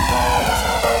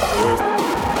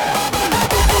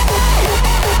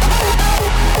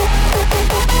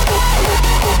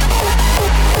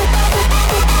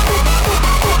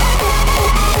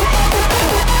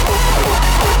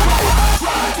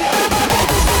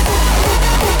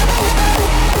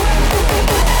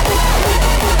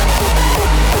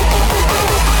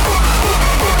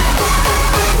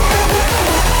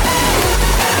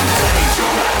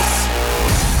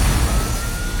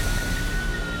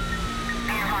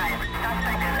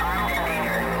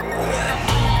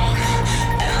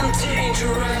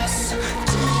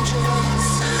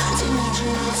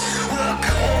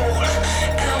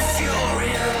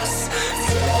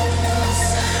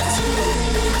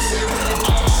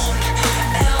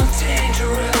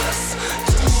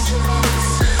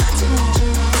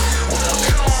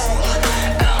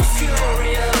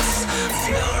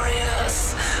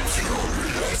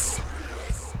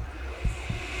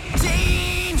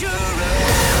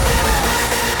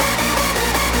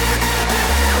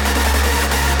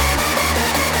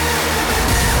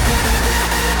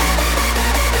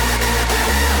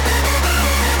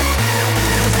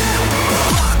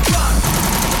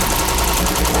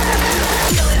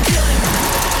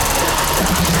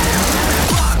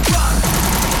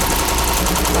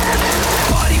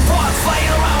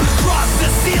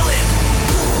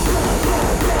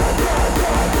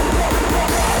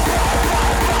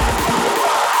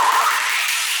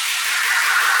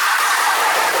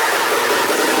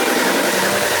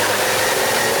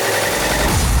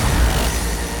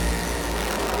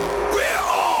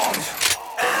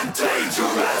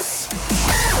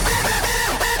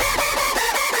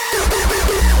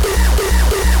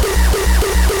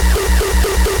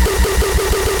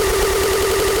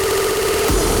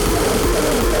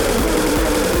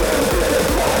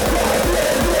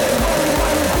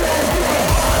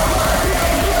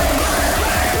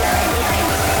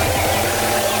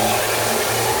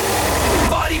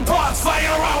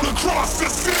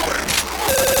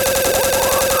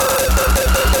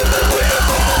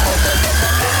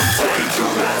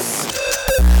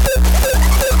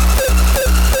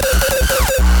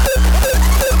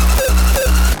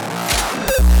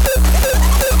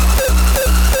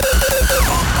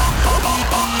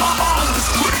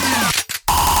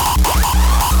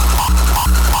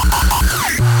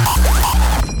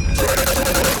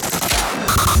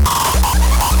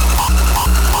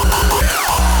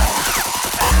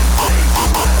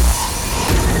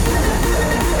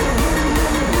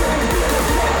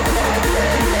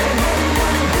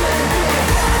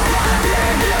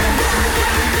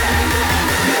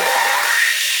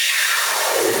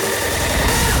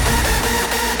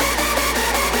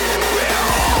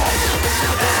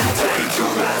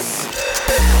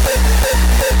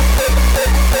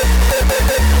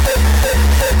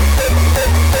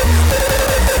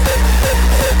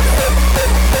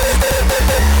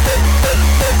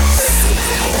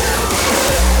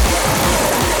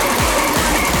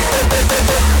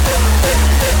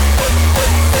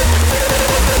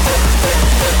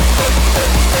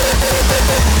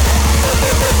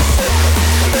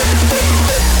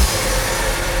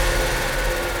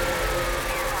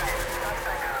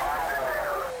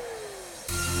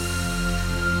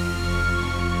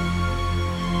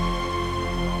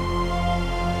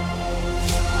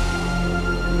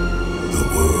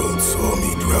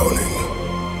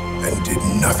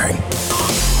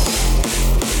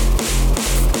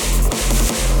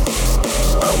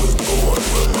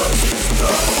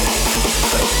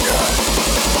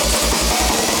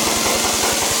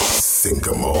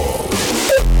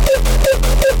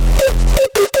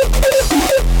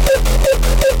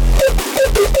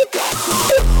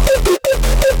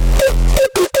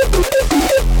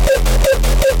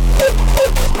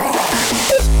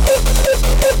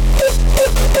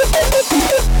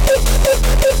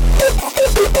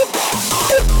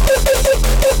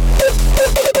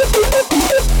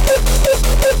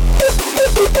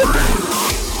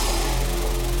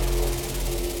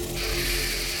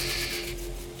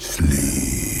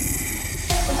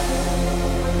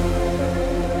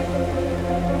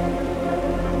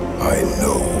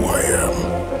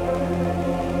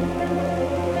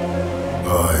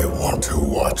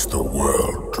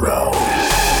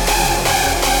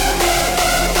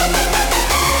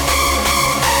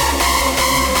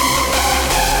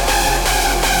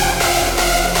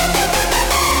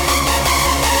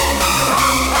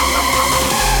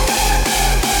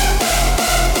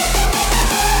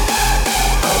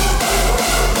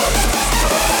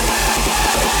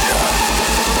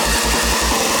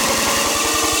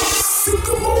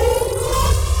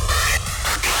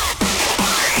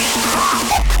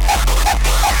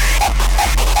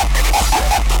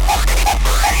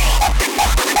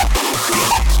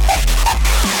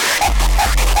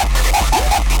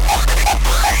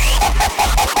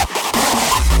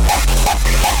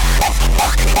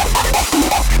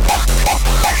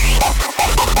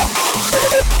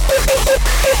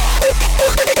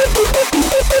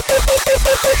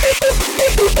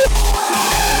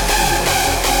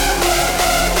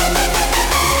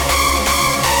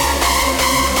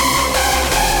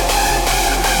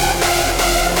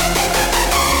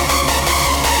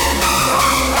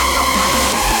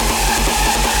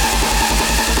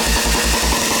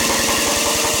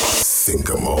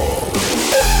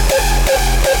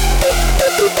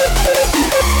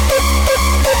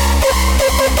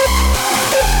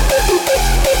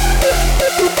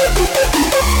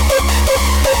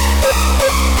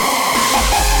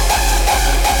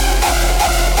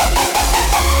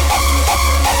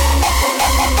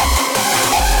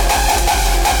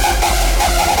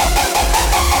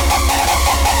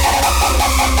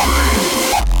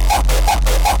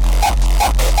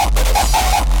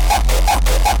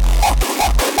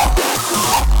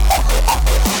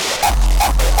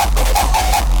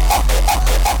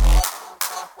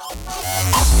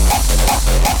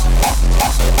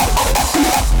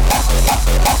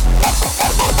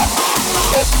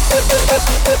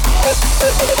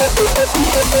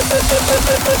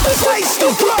 Face the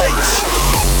bridge!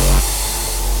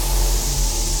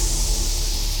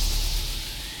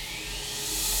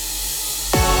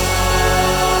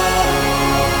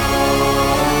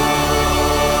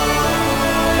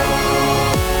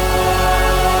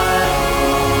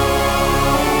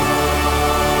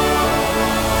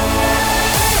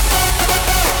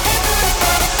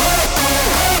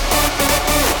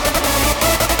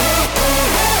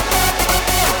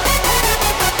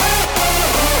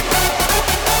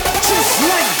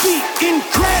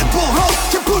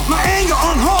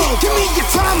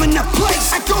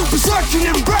 Berserking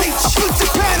and rage, I put the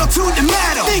pedal to the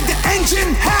metal. Dig the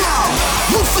engine howl,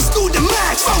 Rufus through the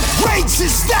max,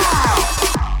 outrageous style.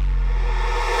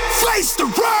 Face the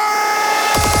road.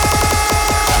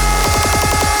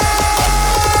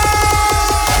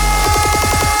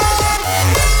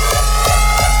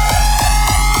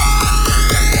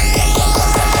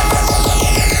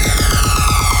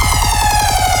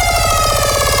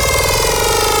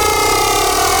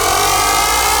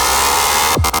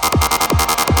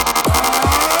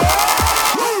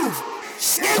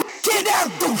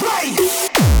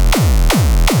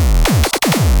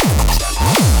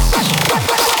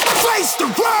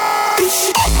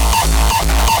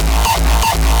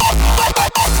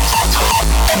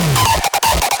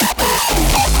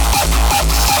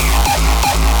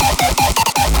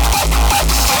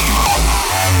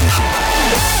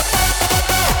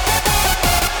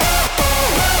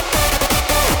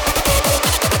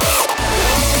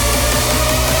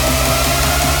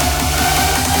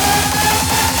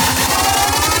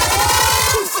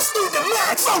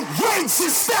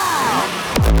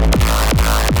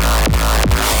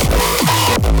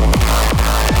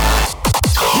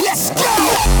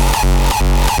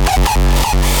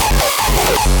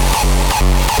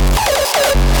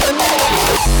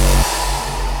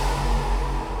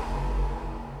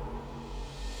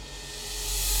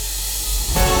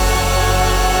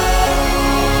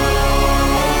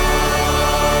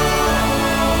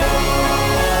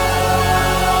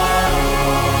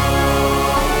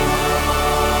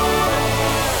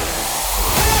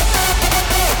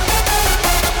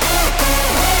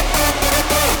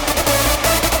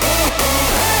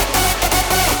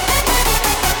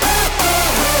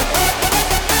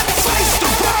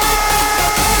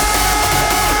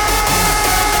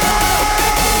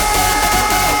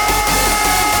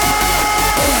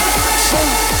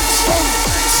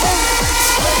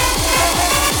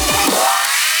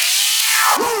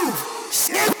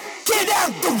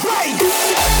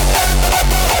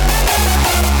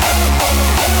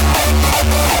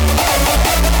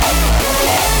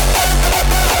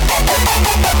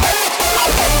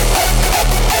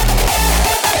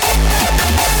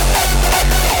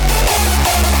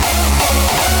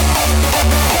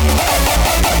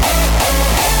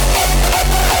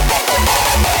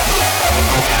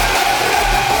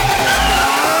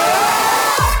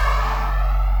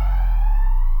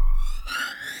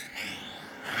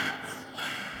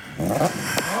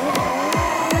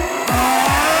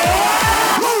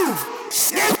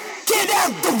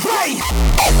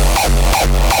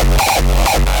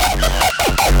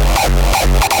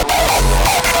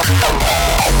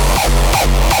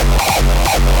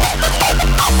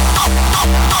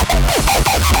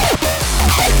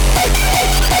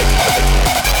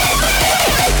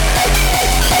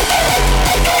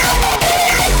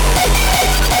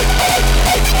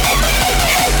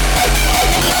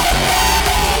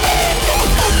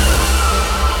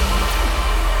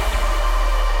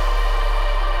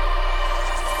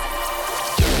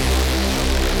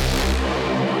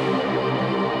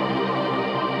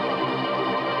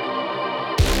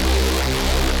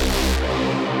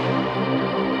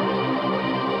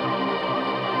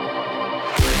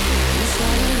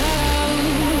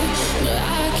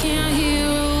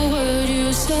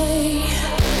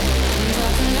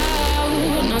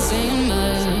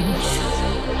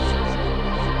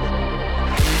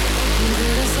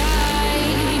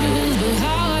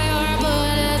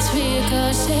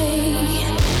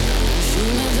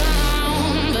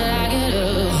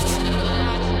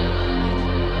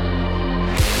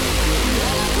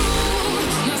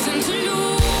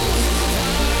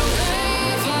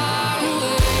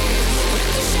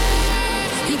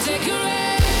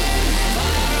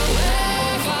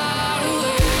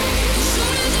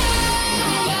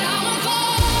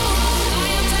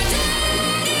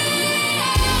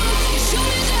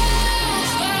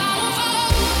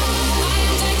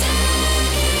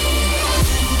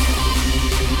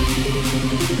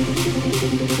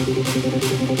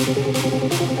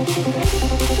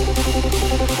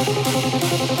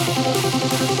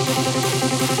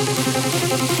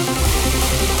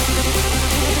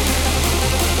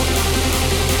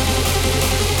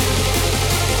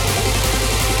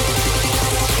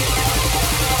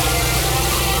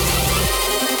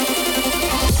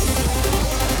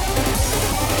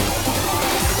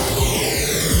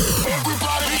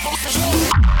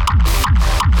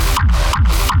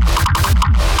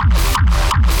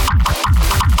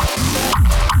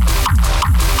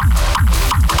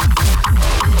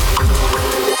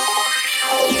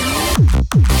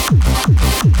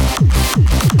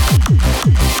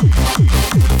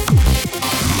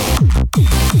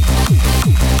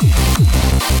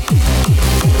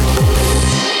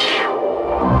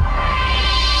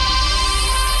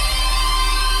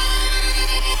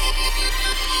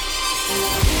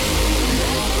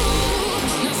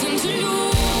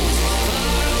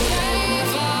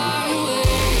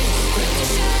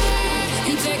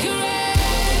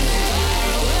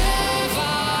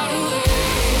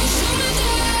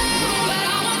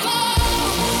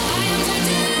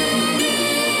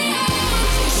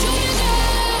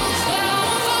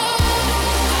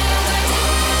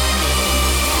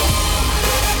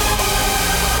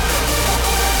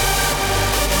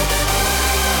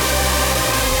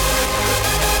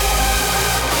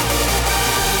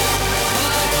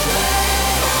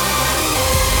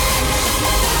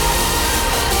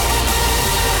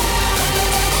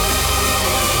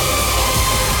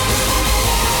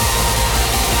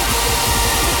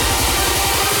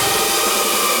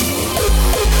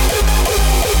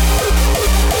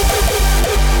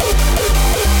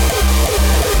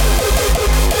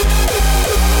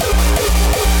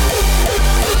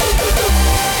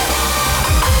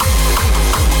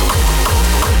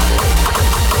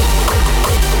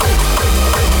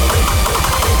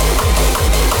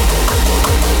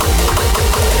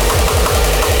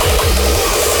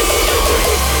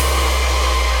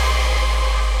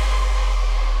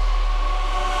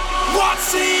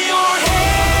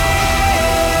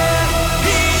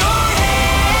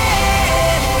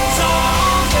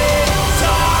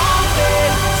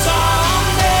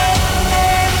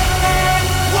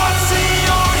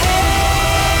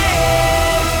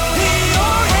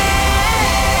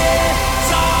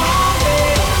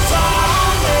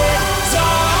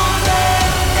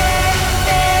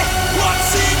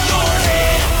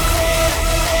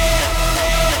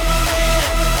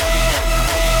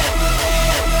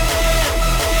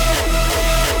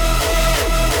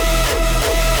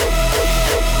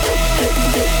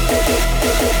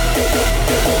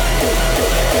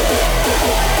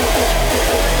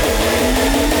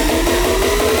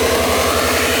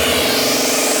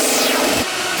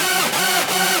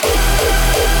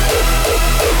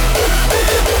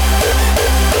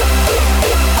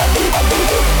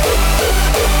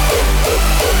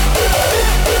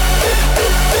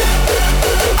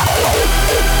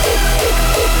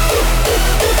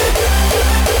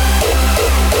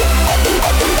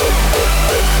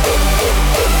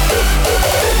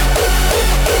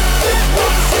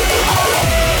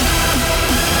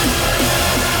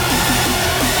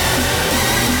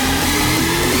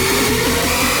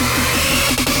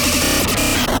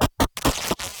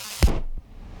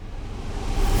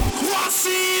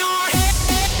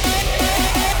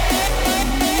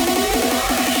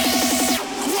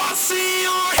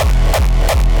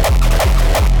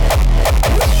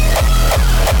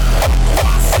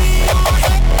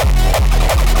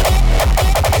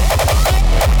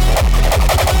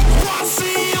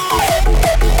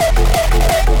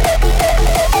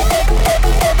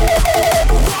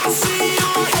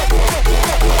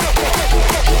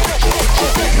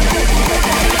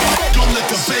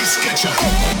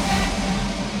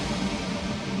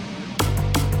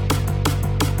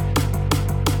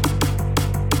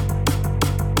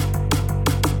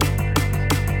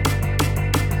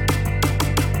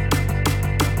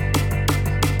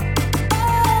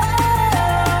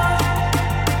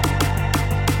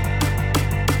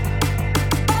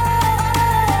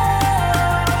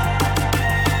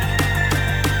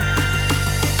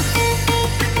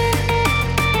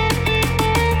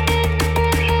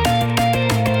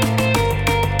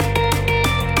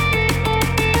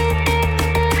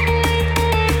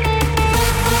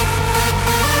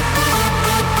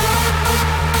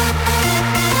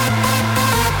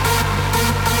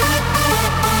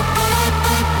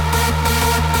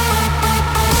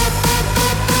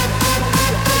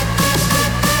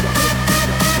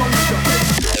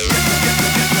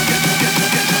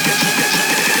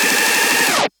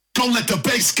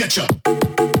 bass get ya.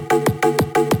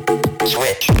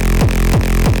 Switch.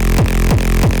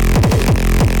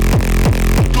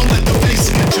 Don't let the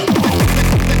bass get ya.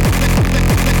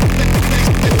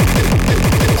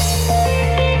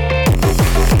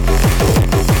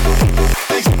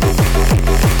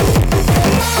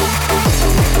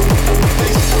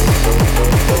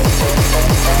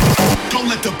 Don't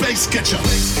let the bass get ya.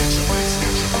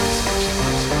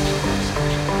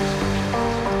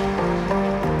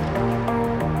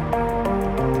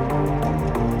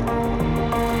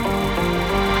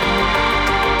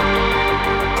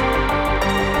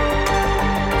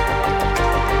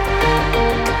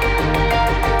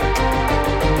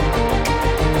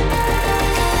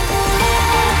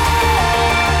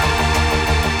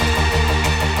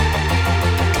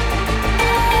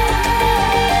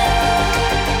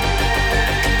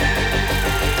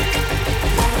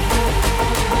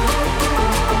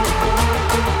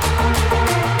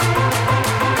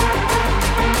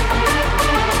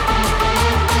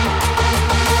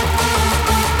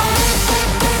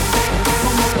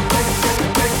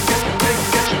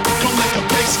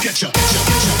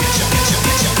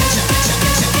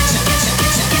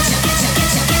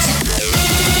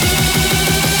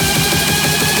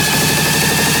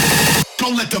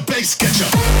 Don't let the bass get ya.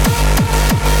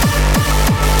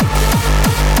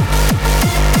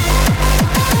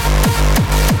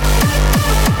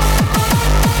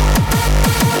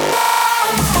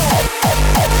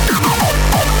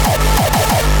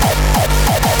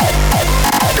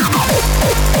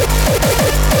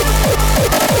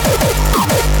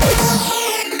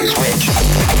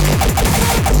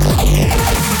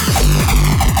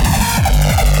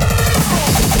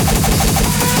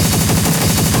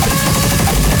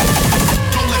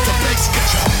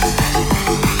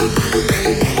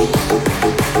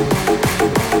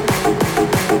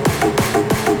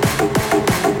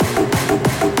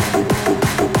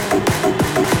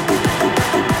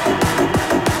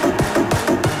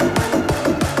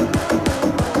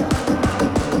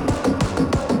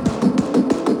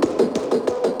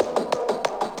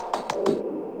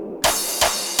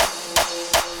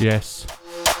 Yes.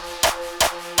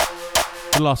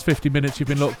 For the last 50 minutes you've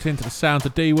been locked into the sounds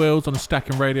of D-Wheels on the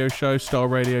Stacking Radio Show, Style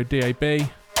Radio DAB. Big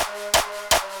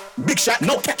shot,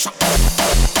 no catch up.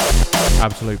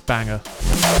 Absolute banger.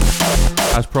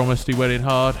 As promised, he went in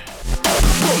hard.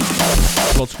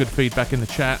 Lots of good feedback in the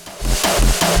chat.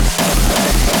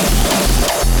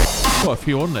 Quite a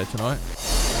few on there tonight.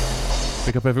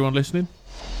 Pick up everyone listening.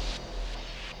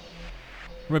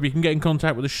 Remember, you can get in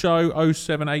contact with the show,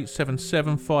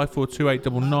 07877 542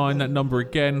 899. That number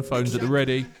again, phones at the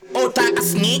ready.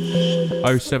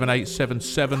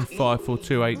 07877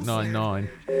 542 899.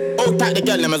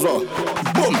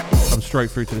 Come straight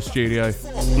through to the studio.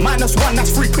 -1,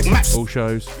 that's free quick maps. All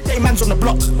shows. Day man's on the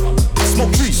block,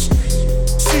 smoke trees.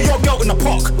 See your girl in the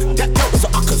park, that girl was a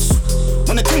uckers.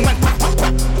 When the thing went quack, quack,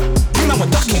 quack, you man were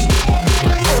ducking.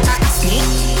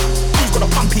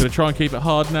 Gonna try and keep it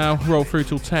hard now. Roll through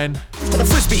till 10. Got a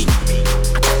frisbee.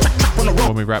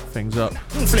 When we wrap things up.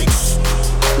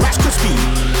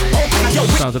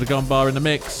 Sounds of the Gun Bar in the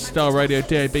mix. Style Radio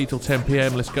DAB till 10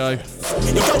 PM. Let's go. You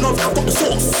don't know I've got the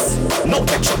sauce. No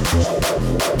ketchup,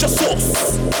 just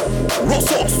sauce. Raw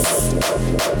sauce.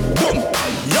 Boom.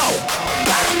 Yo.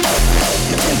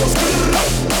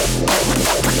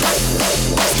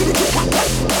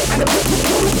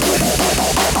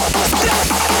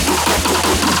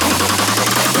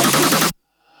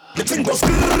 The thing goes.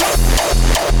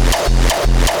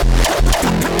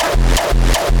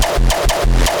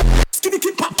 Skinny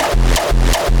kid pop.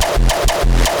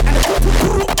 And the boom.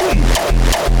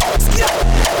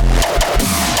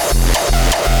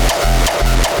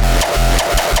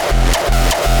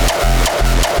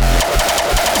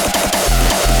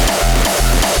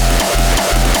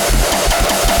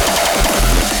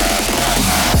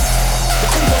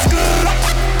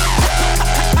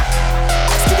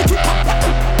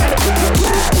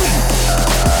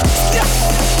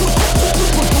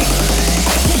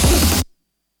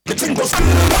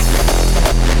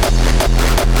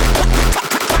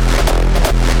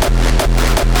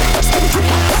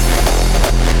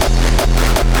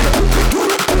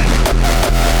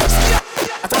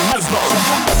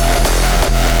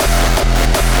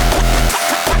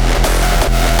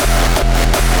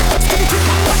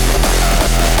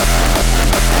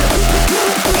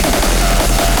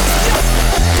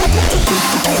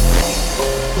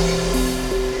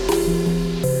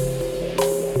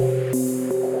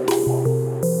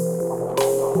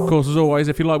 Of course, as always,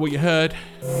 if you like what you heard,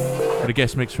 got a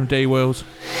guest mix from D-Wheels.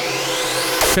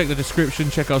 Check the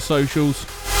description, check our socials.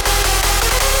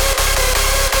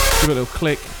 Give it a little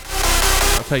click.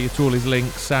 I'll take you to all his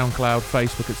links, SoundCloud,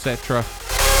 Facebook, etc.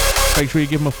 Make sure you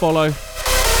give him a follow.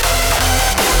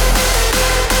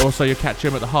 Also, you'll catch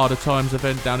him at the Harder Times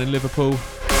event down in Liverpool.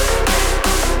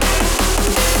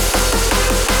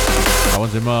 That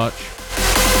one's in March.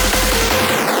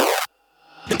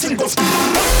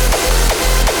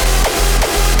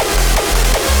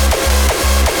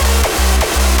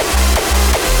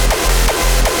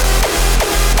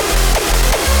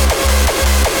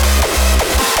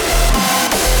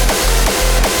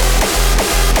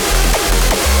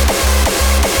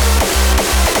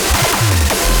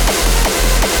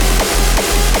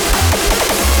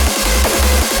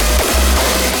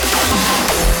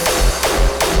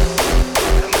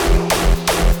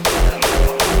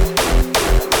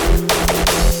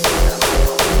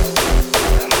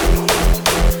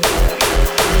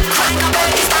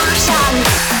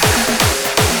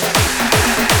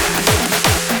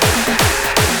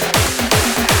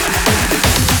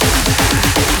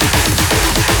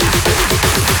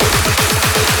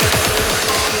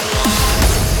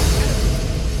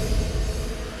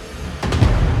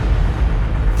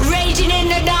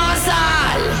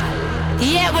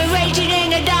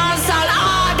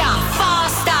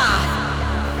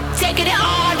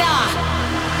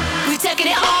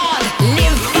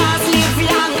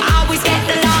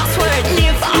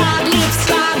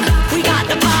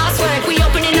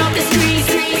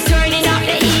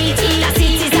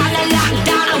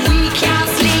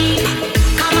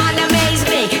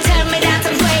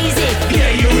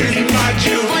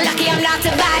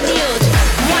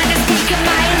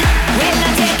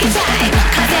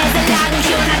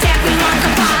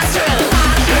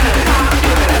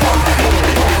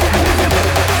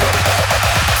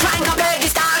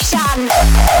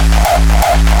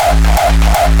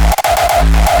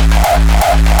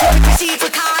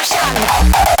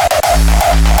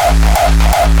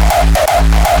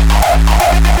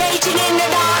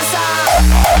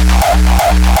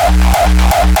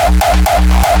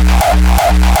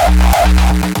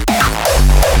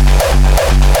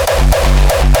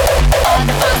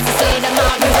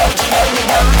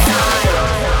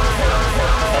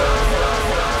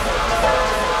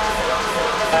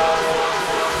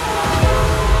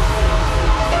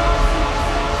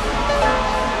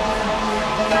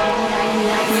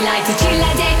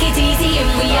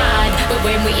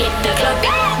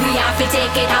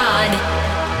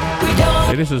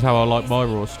 See, this is how I like my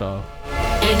raw style.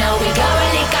 You know we go a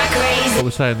lick crazy. What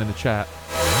we're saying in the chat.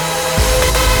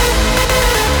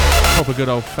 Proper good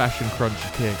old fashioned crunchy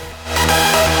kick.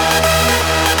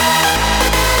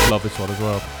 Love this one as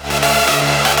well.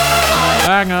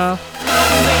 Banger.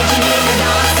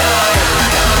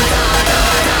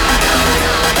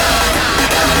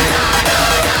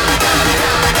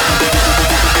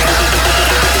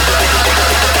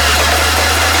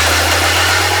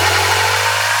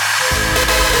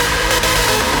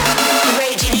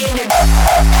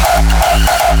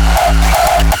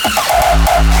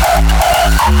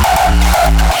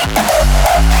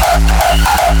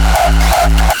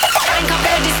 Crank up the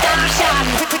distortion,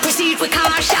 proceed with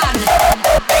caution.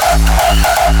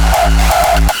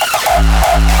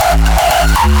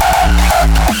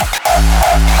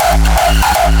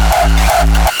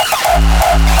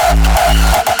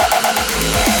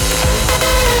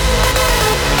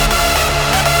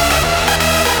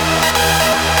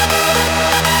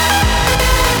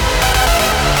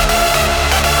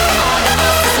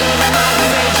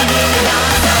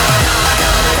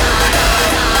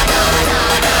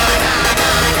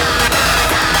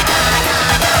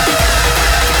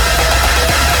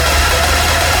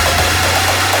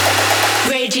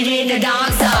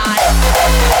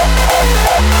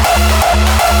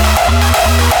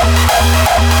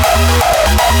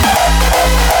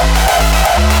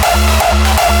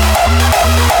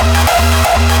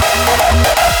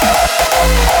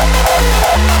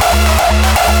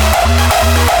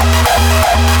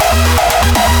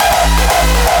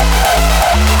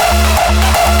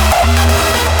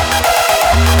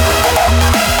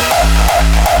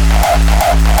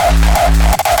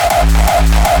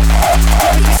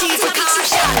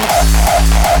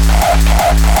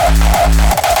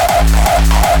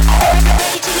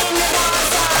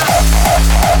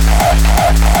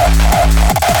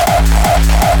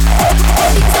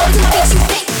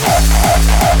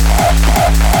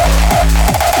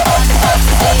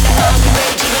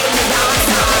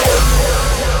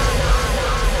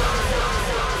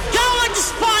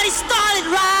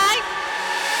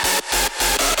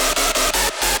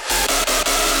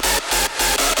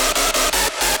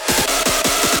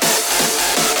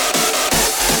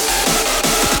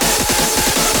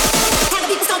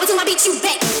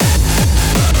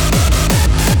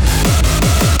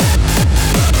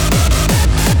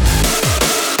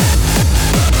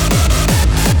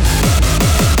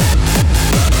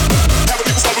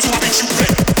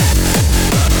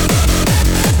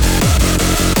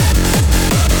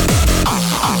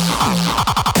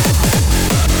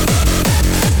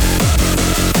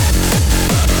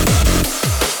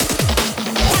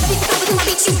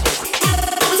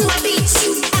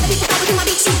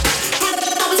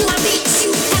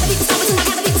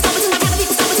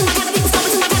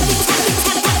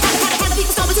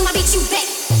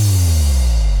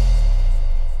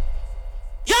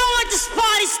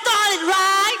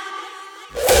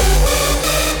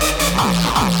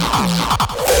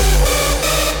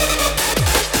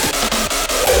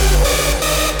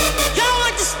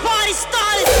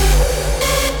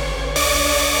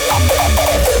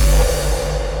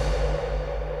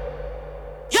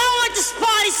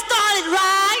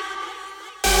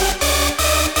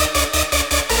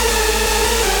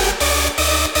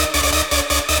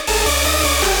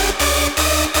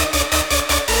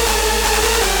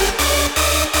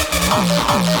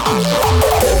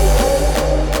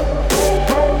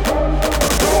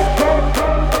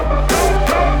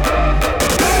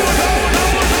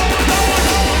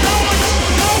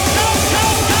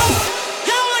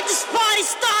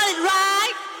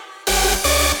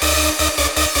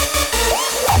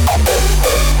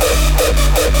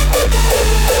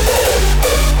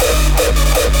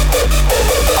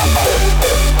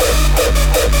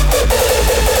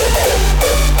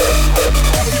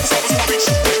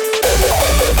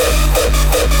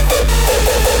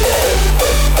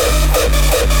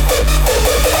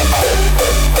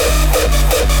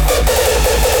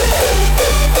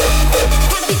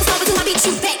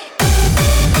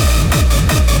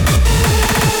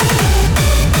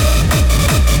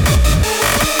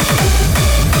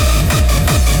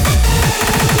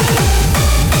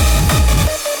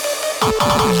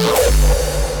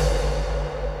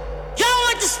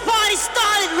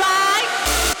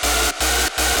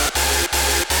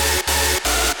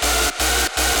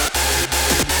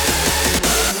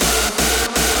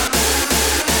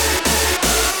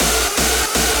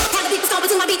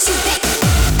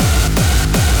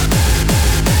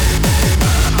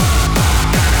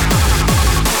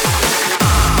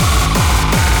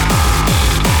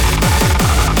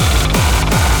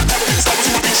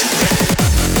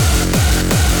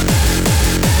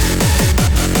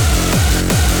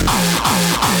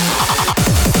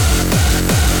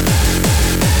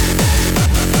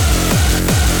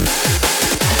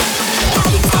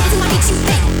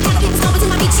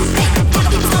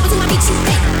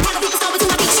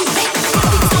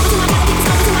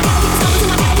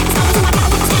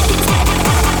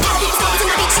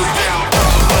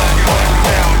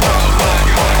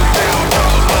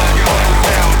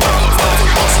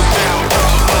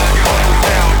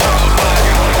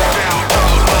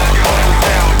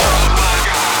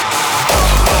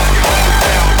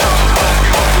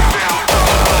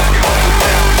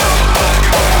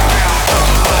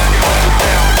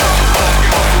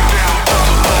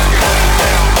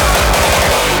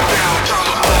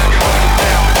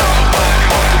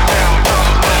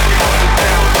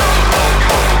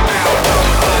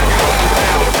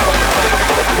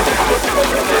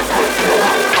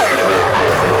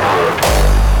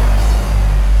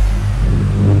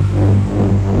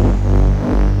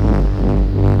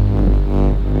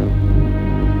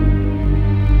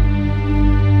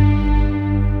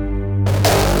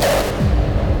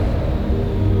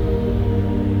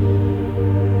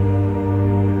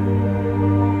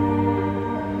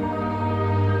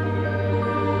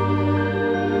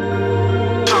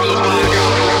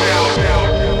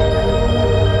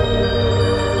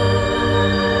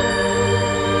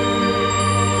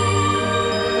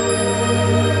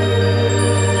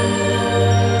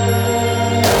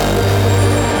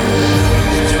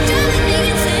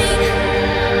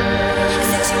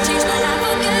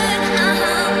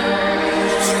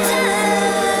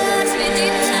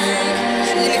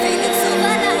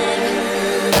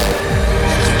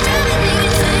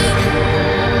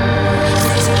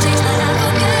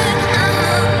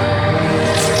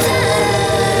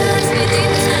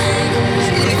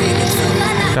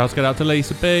 Shouts get out to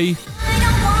Lisa B.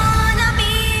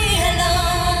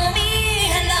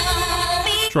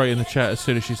 Straight in the chat as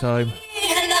soon as she's home.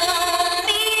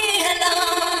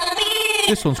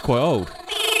 This one's quite old.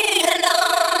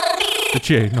 The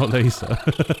tune, not Lisa.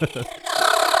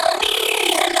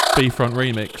 B-front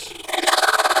remix.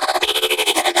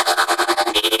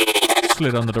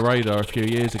 Slid under the radar a few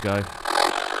years ago.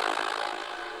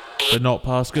 But not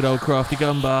past good old Crafty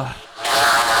Gumbar.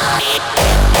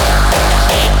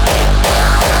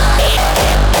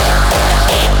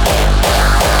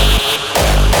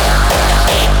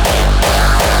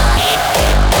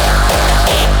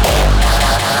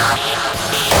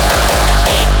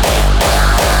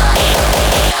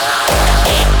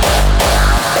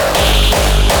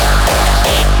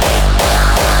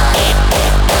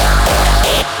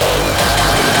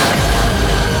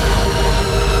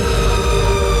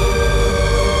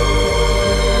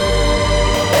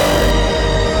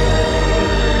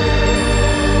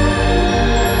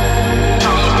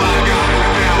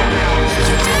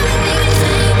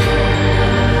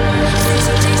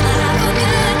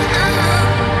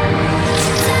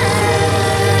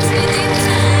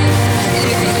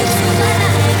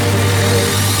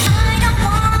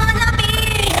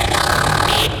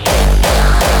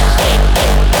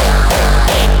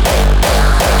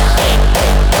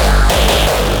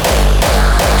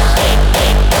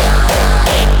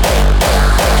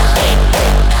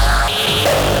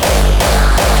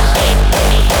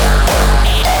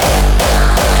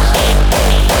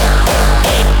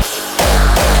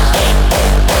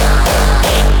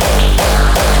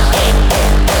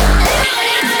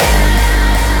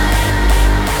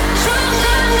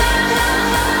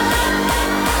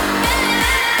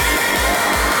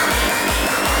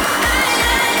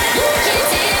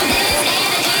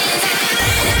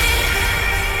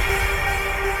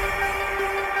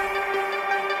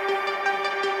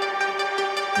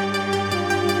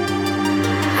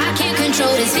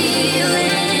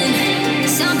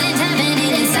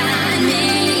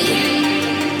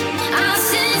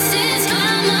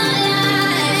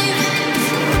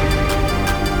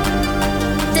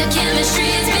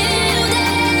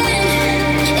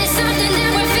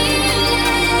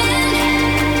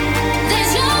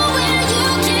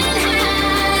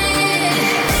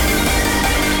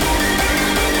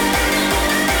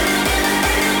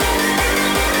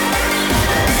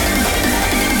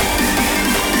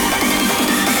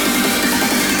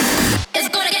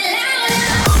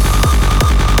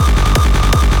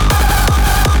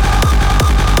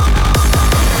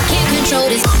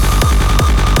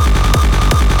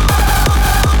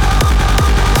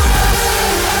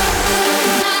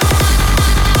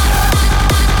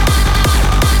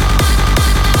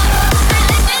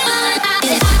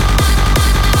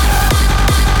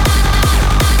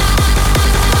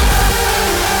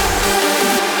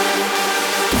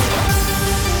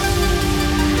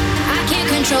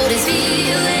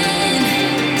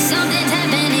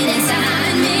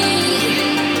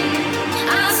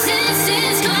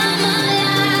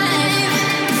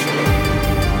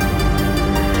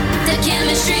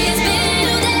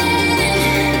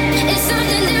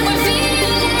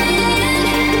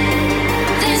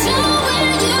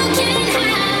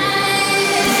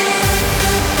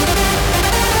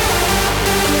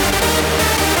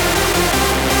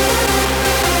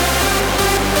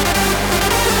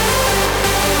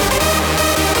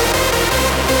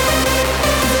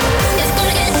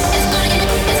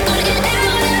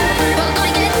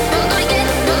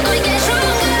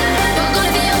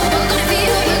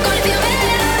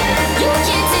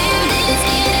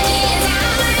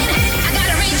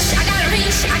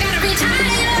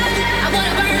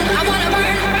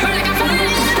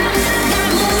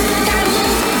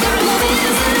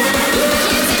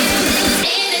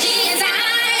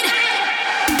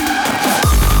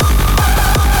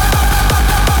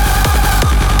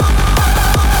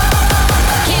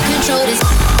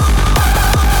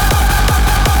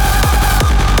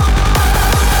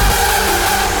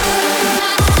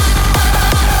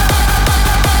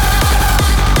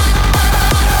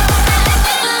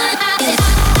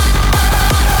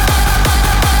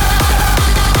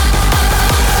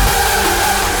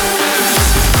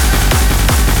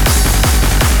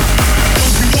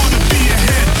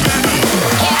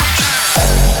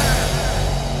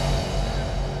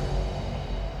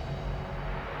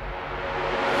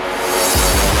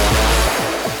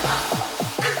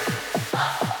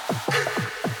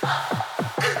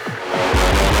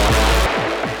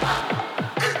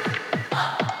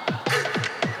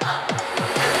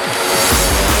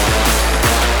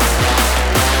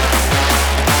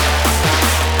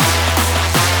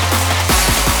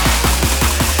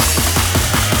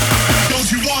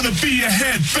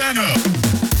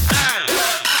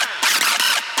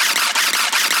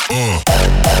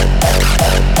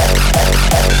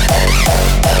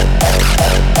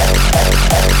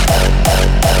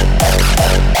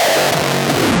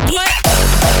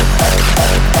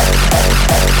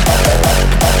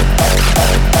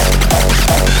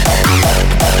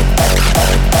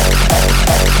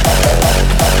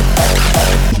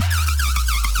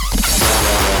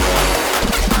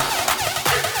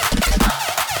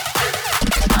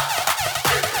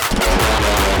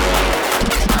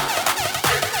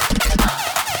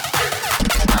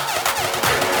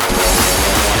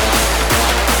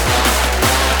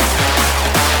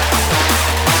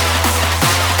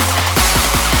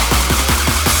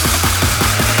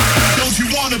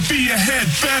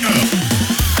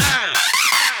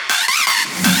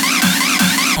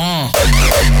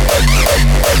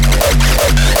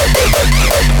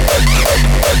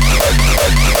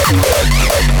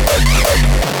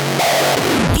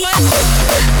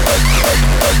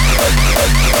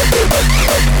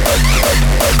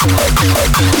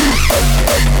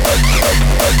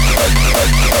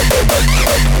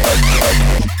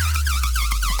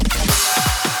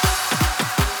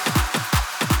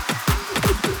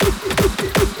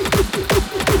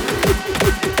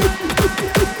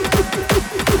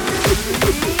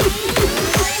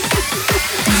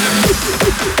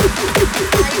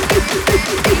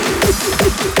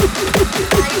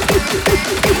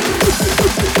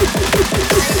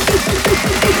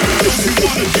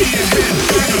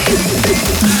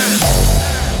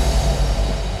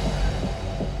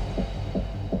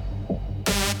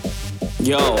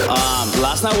 Yo,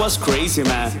 last night was crazy,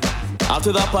 man.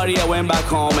 After that party, I went back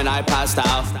home and I passed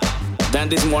out. Then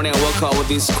this morning, I woke up with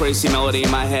this crazy melody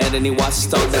in my head, and it was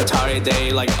stuck the entire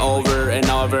day, like over and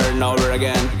over and over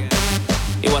again.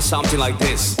 It was something like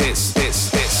this.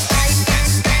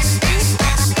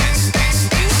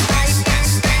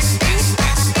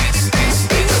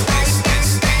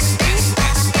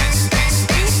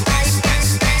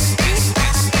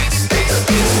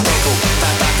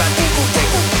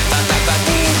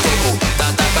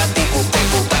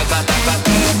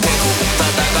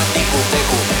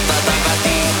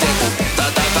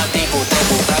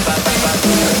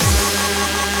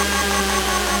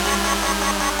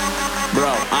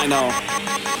 I know,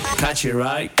 catch it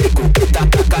right.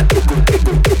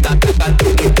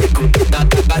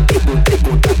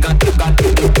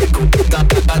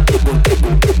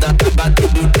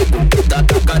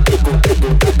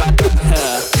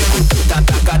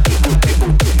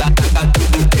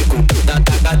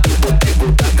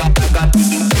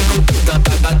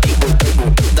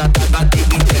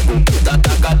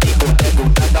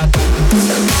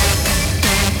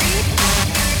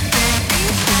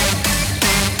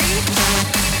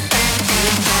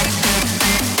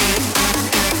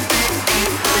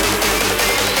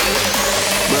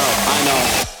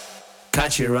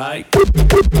 Catch it right.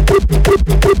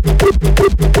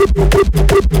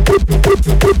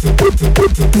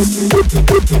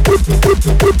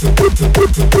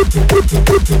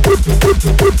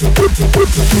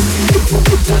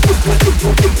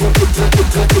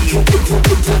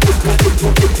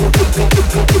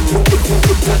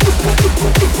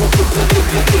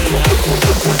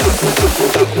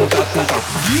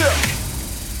 Yeah.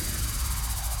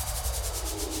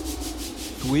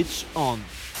 Switch on.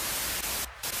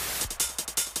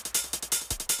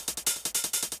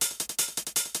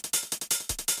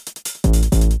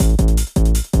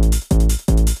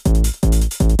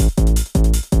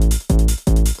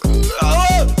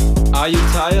 Are you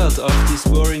tired of these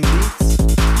boring beats?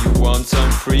 You want some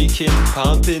freaking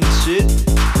pumping shit?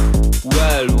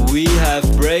 Well, we have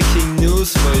breaking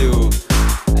news for you.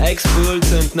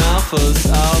 X-Bulls and Narfos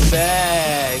are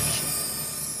back.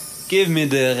 Give me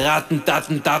the ratten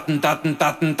datten datten datten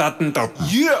datten datten datten.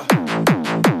 Yeah!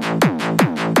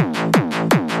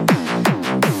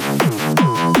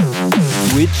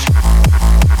 Which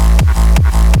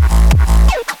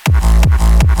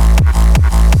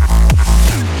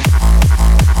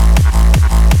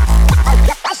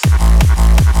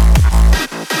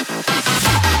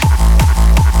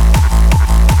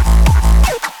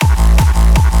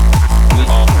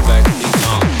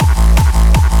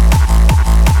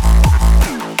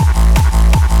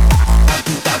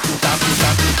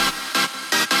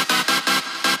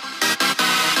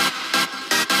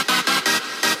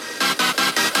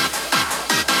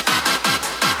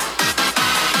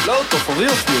Lauter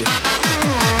verwirrt mich.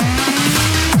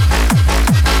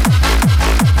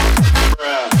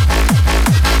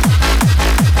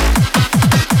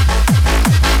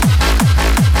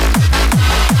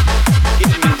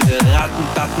 Give me the ratten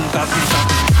datten datten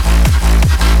datten.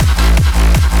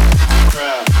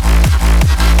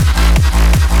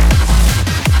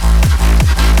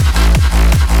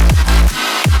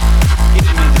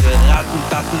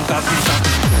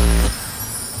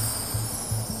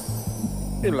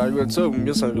 I lágvält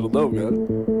unge sen rodauer.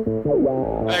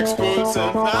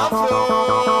 Expulsen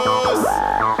Nafus!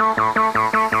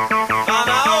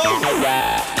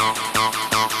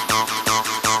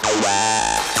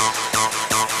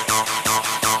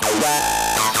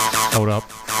 Hold up.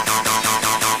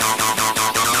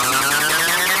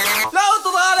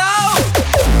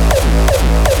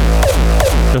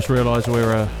 Just realised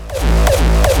we're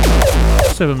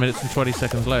 7 minutes and 20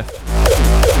 seconds left.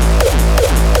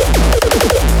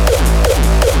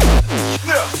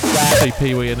 See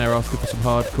Pee-wee in there asking for some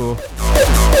hardcore.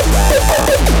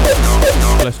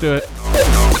 Let's do it.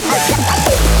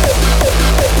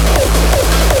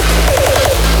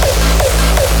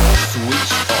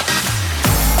 Switch off.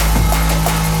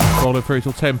 Rolling through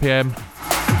till 10 PM.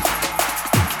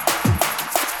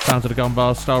 Sounds of the Gun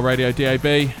Bar, Style Radio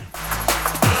DAB.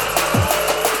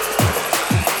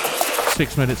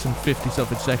 6 minutes and 50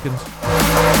 something seconds.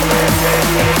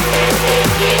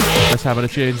 Let's have the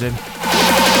tunes in.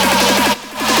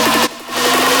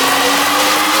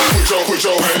 Put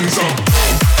your hands up.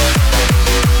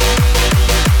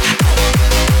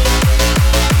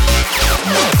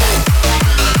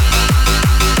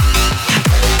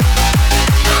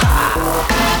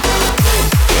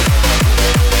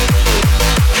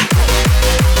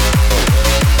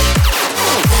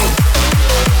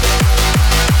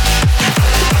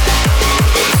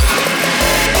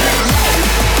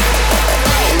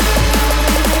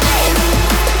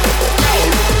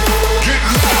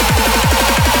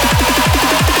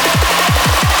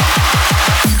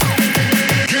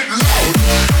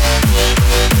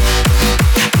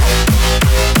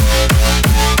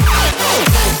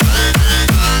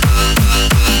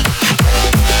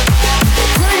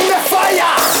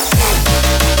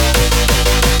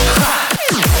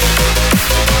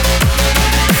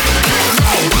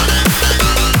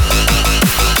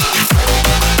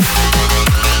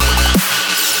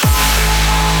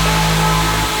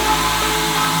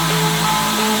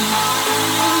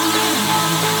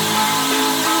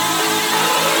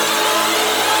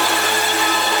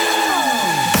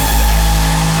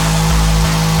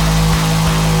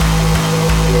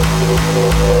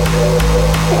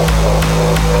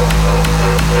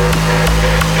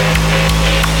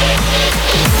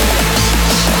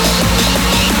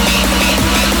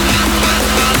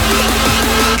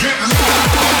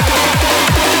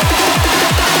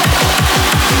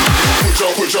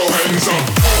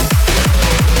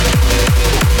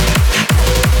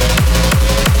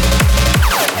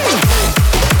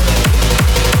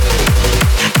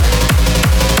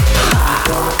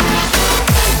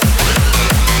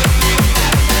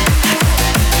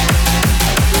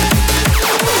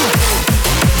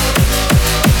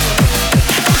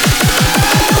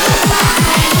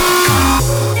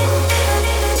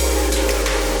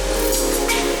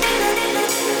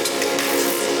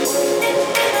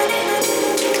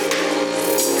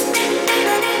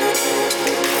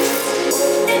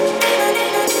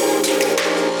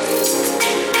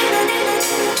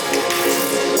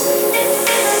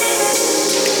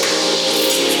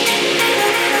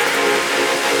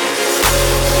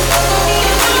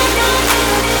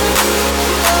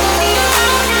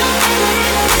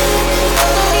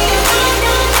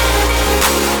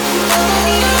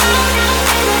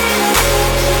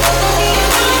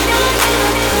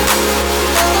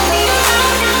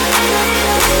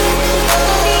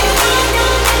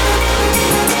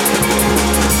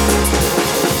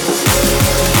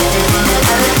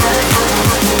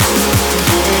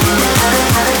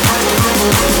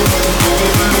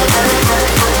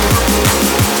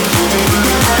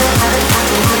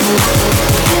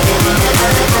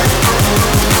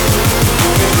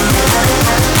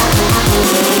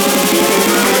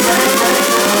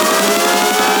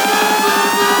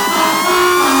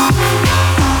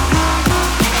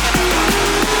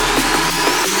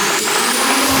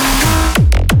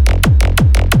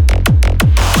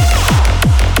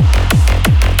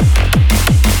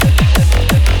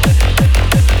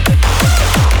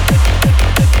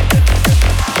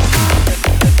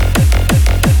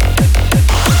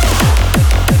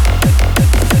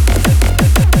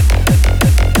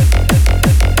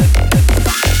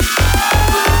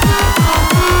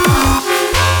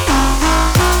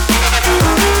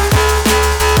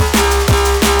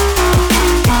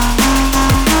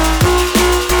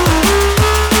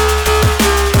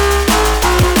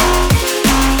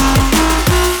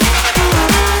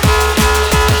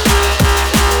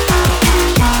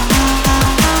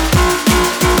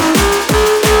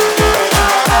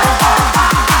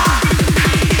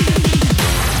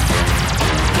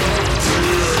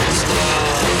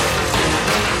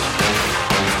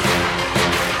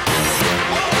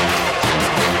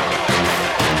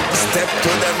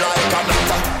 to them like a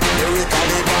blatter.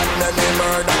 Lyrically bad, then me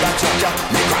murder the chacha.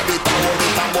 Me grab it and hold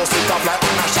it and bust it up like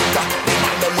an shatter. The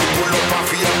man them we pull up and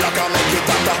feel like I make it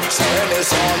hotter. So any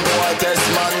sound boy test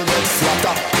man get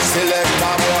flatter. Select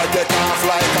a boy get off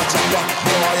like a chopper.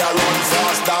 Boy I run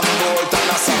fast and bolt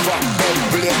and a suffer.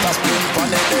 Blade a spin on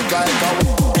the neck like a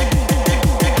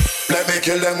let me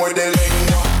kill them with the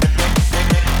lingua.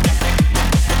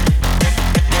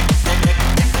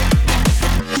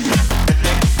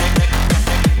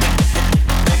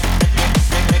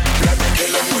 Let me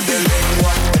kill them with the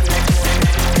lingua.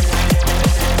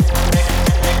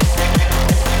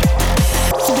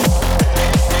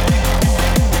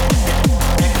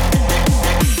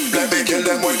 Let me kill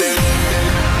them with the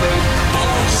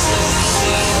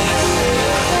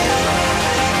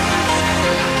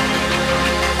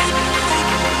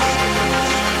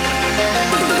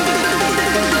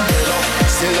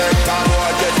select a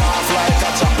boy get off like a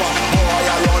chopper. Boy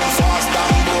I run fast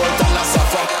and bolt and a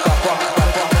suffer.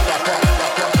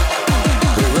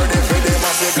 We ready for the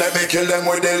massive. Let me kill them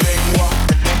with the lingua.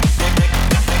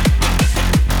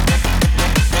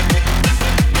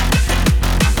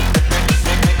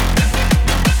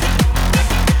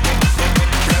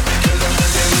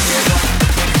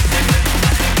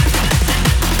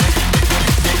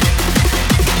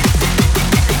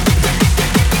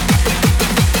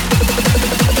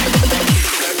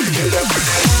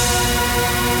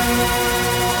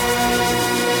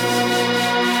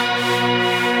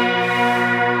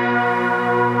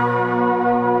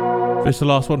 This is the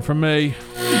last one from me.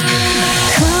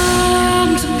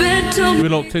 We're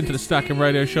locked into the Stacking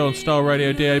Radio Show on Style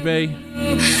Radio DAB.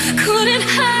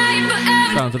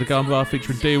 Sounds of the Gun Bar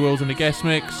featuring D-Wills in the guest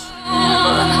mix.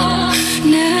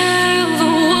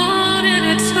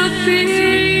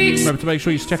 Remember to make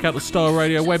sure you check out the Style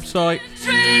Radio website.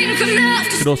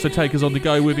 You can also take us on the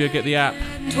go with you, get the app.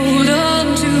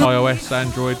 iOS,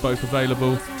 Android, both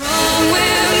available.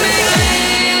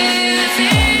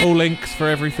 All links for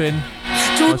everything,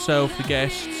 myself, the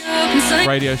guests,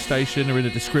 radio station are in the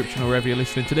description or wherever you're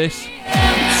listening to this.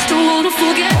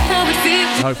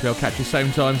 Hopefully I'll catch you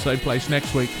same time, same place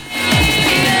next week.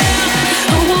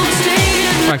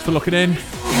 Thanks for locking in.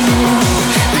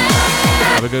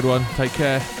 Have a good one. Take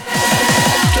care.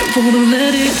 Don't wanna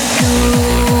let it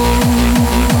go.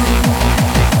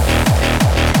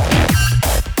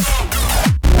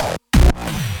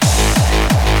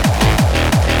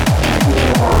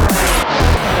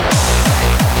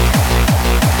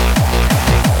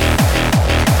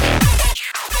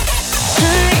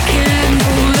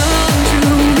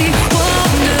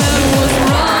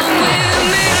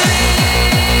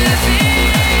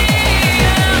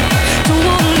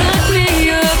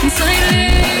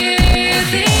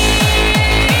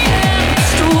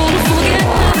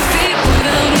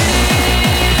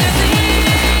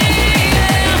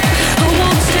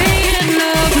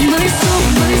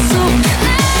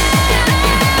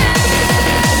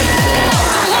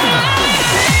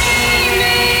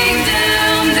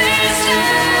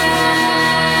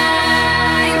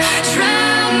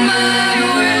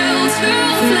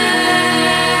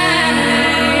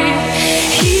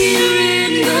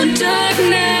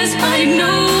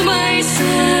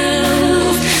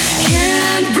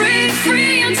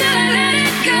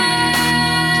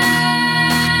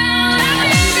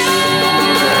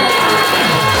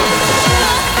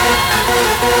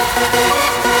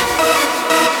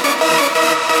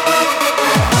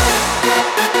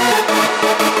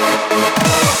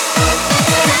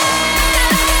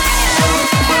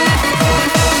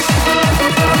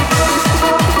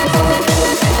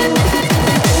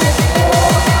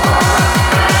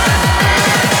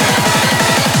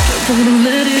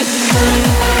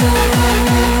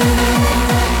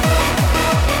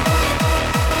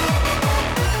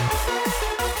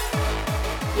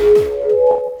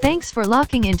 Thanks for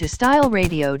locking into Style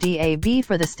Radio DAB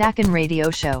for the Stackin' Radio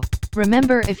Show.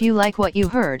 Remember, if you like what you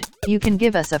heard, you can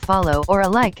give us a follow or a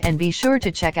like, and be sure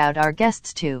to check out our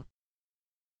guests too.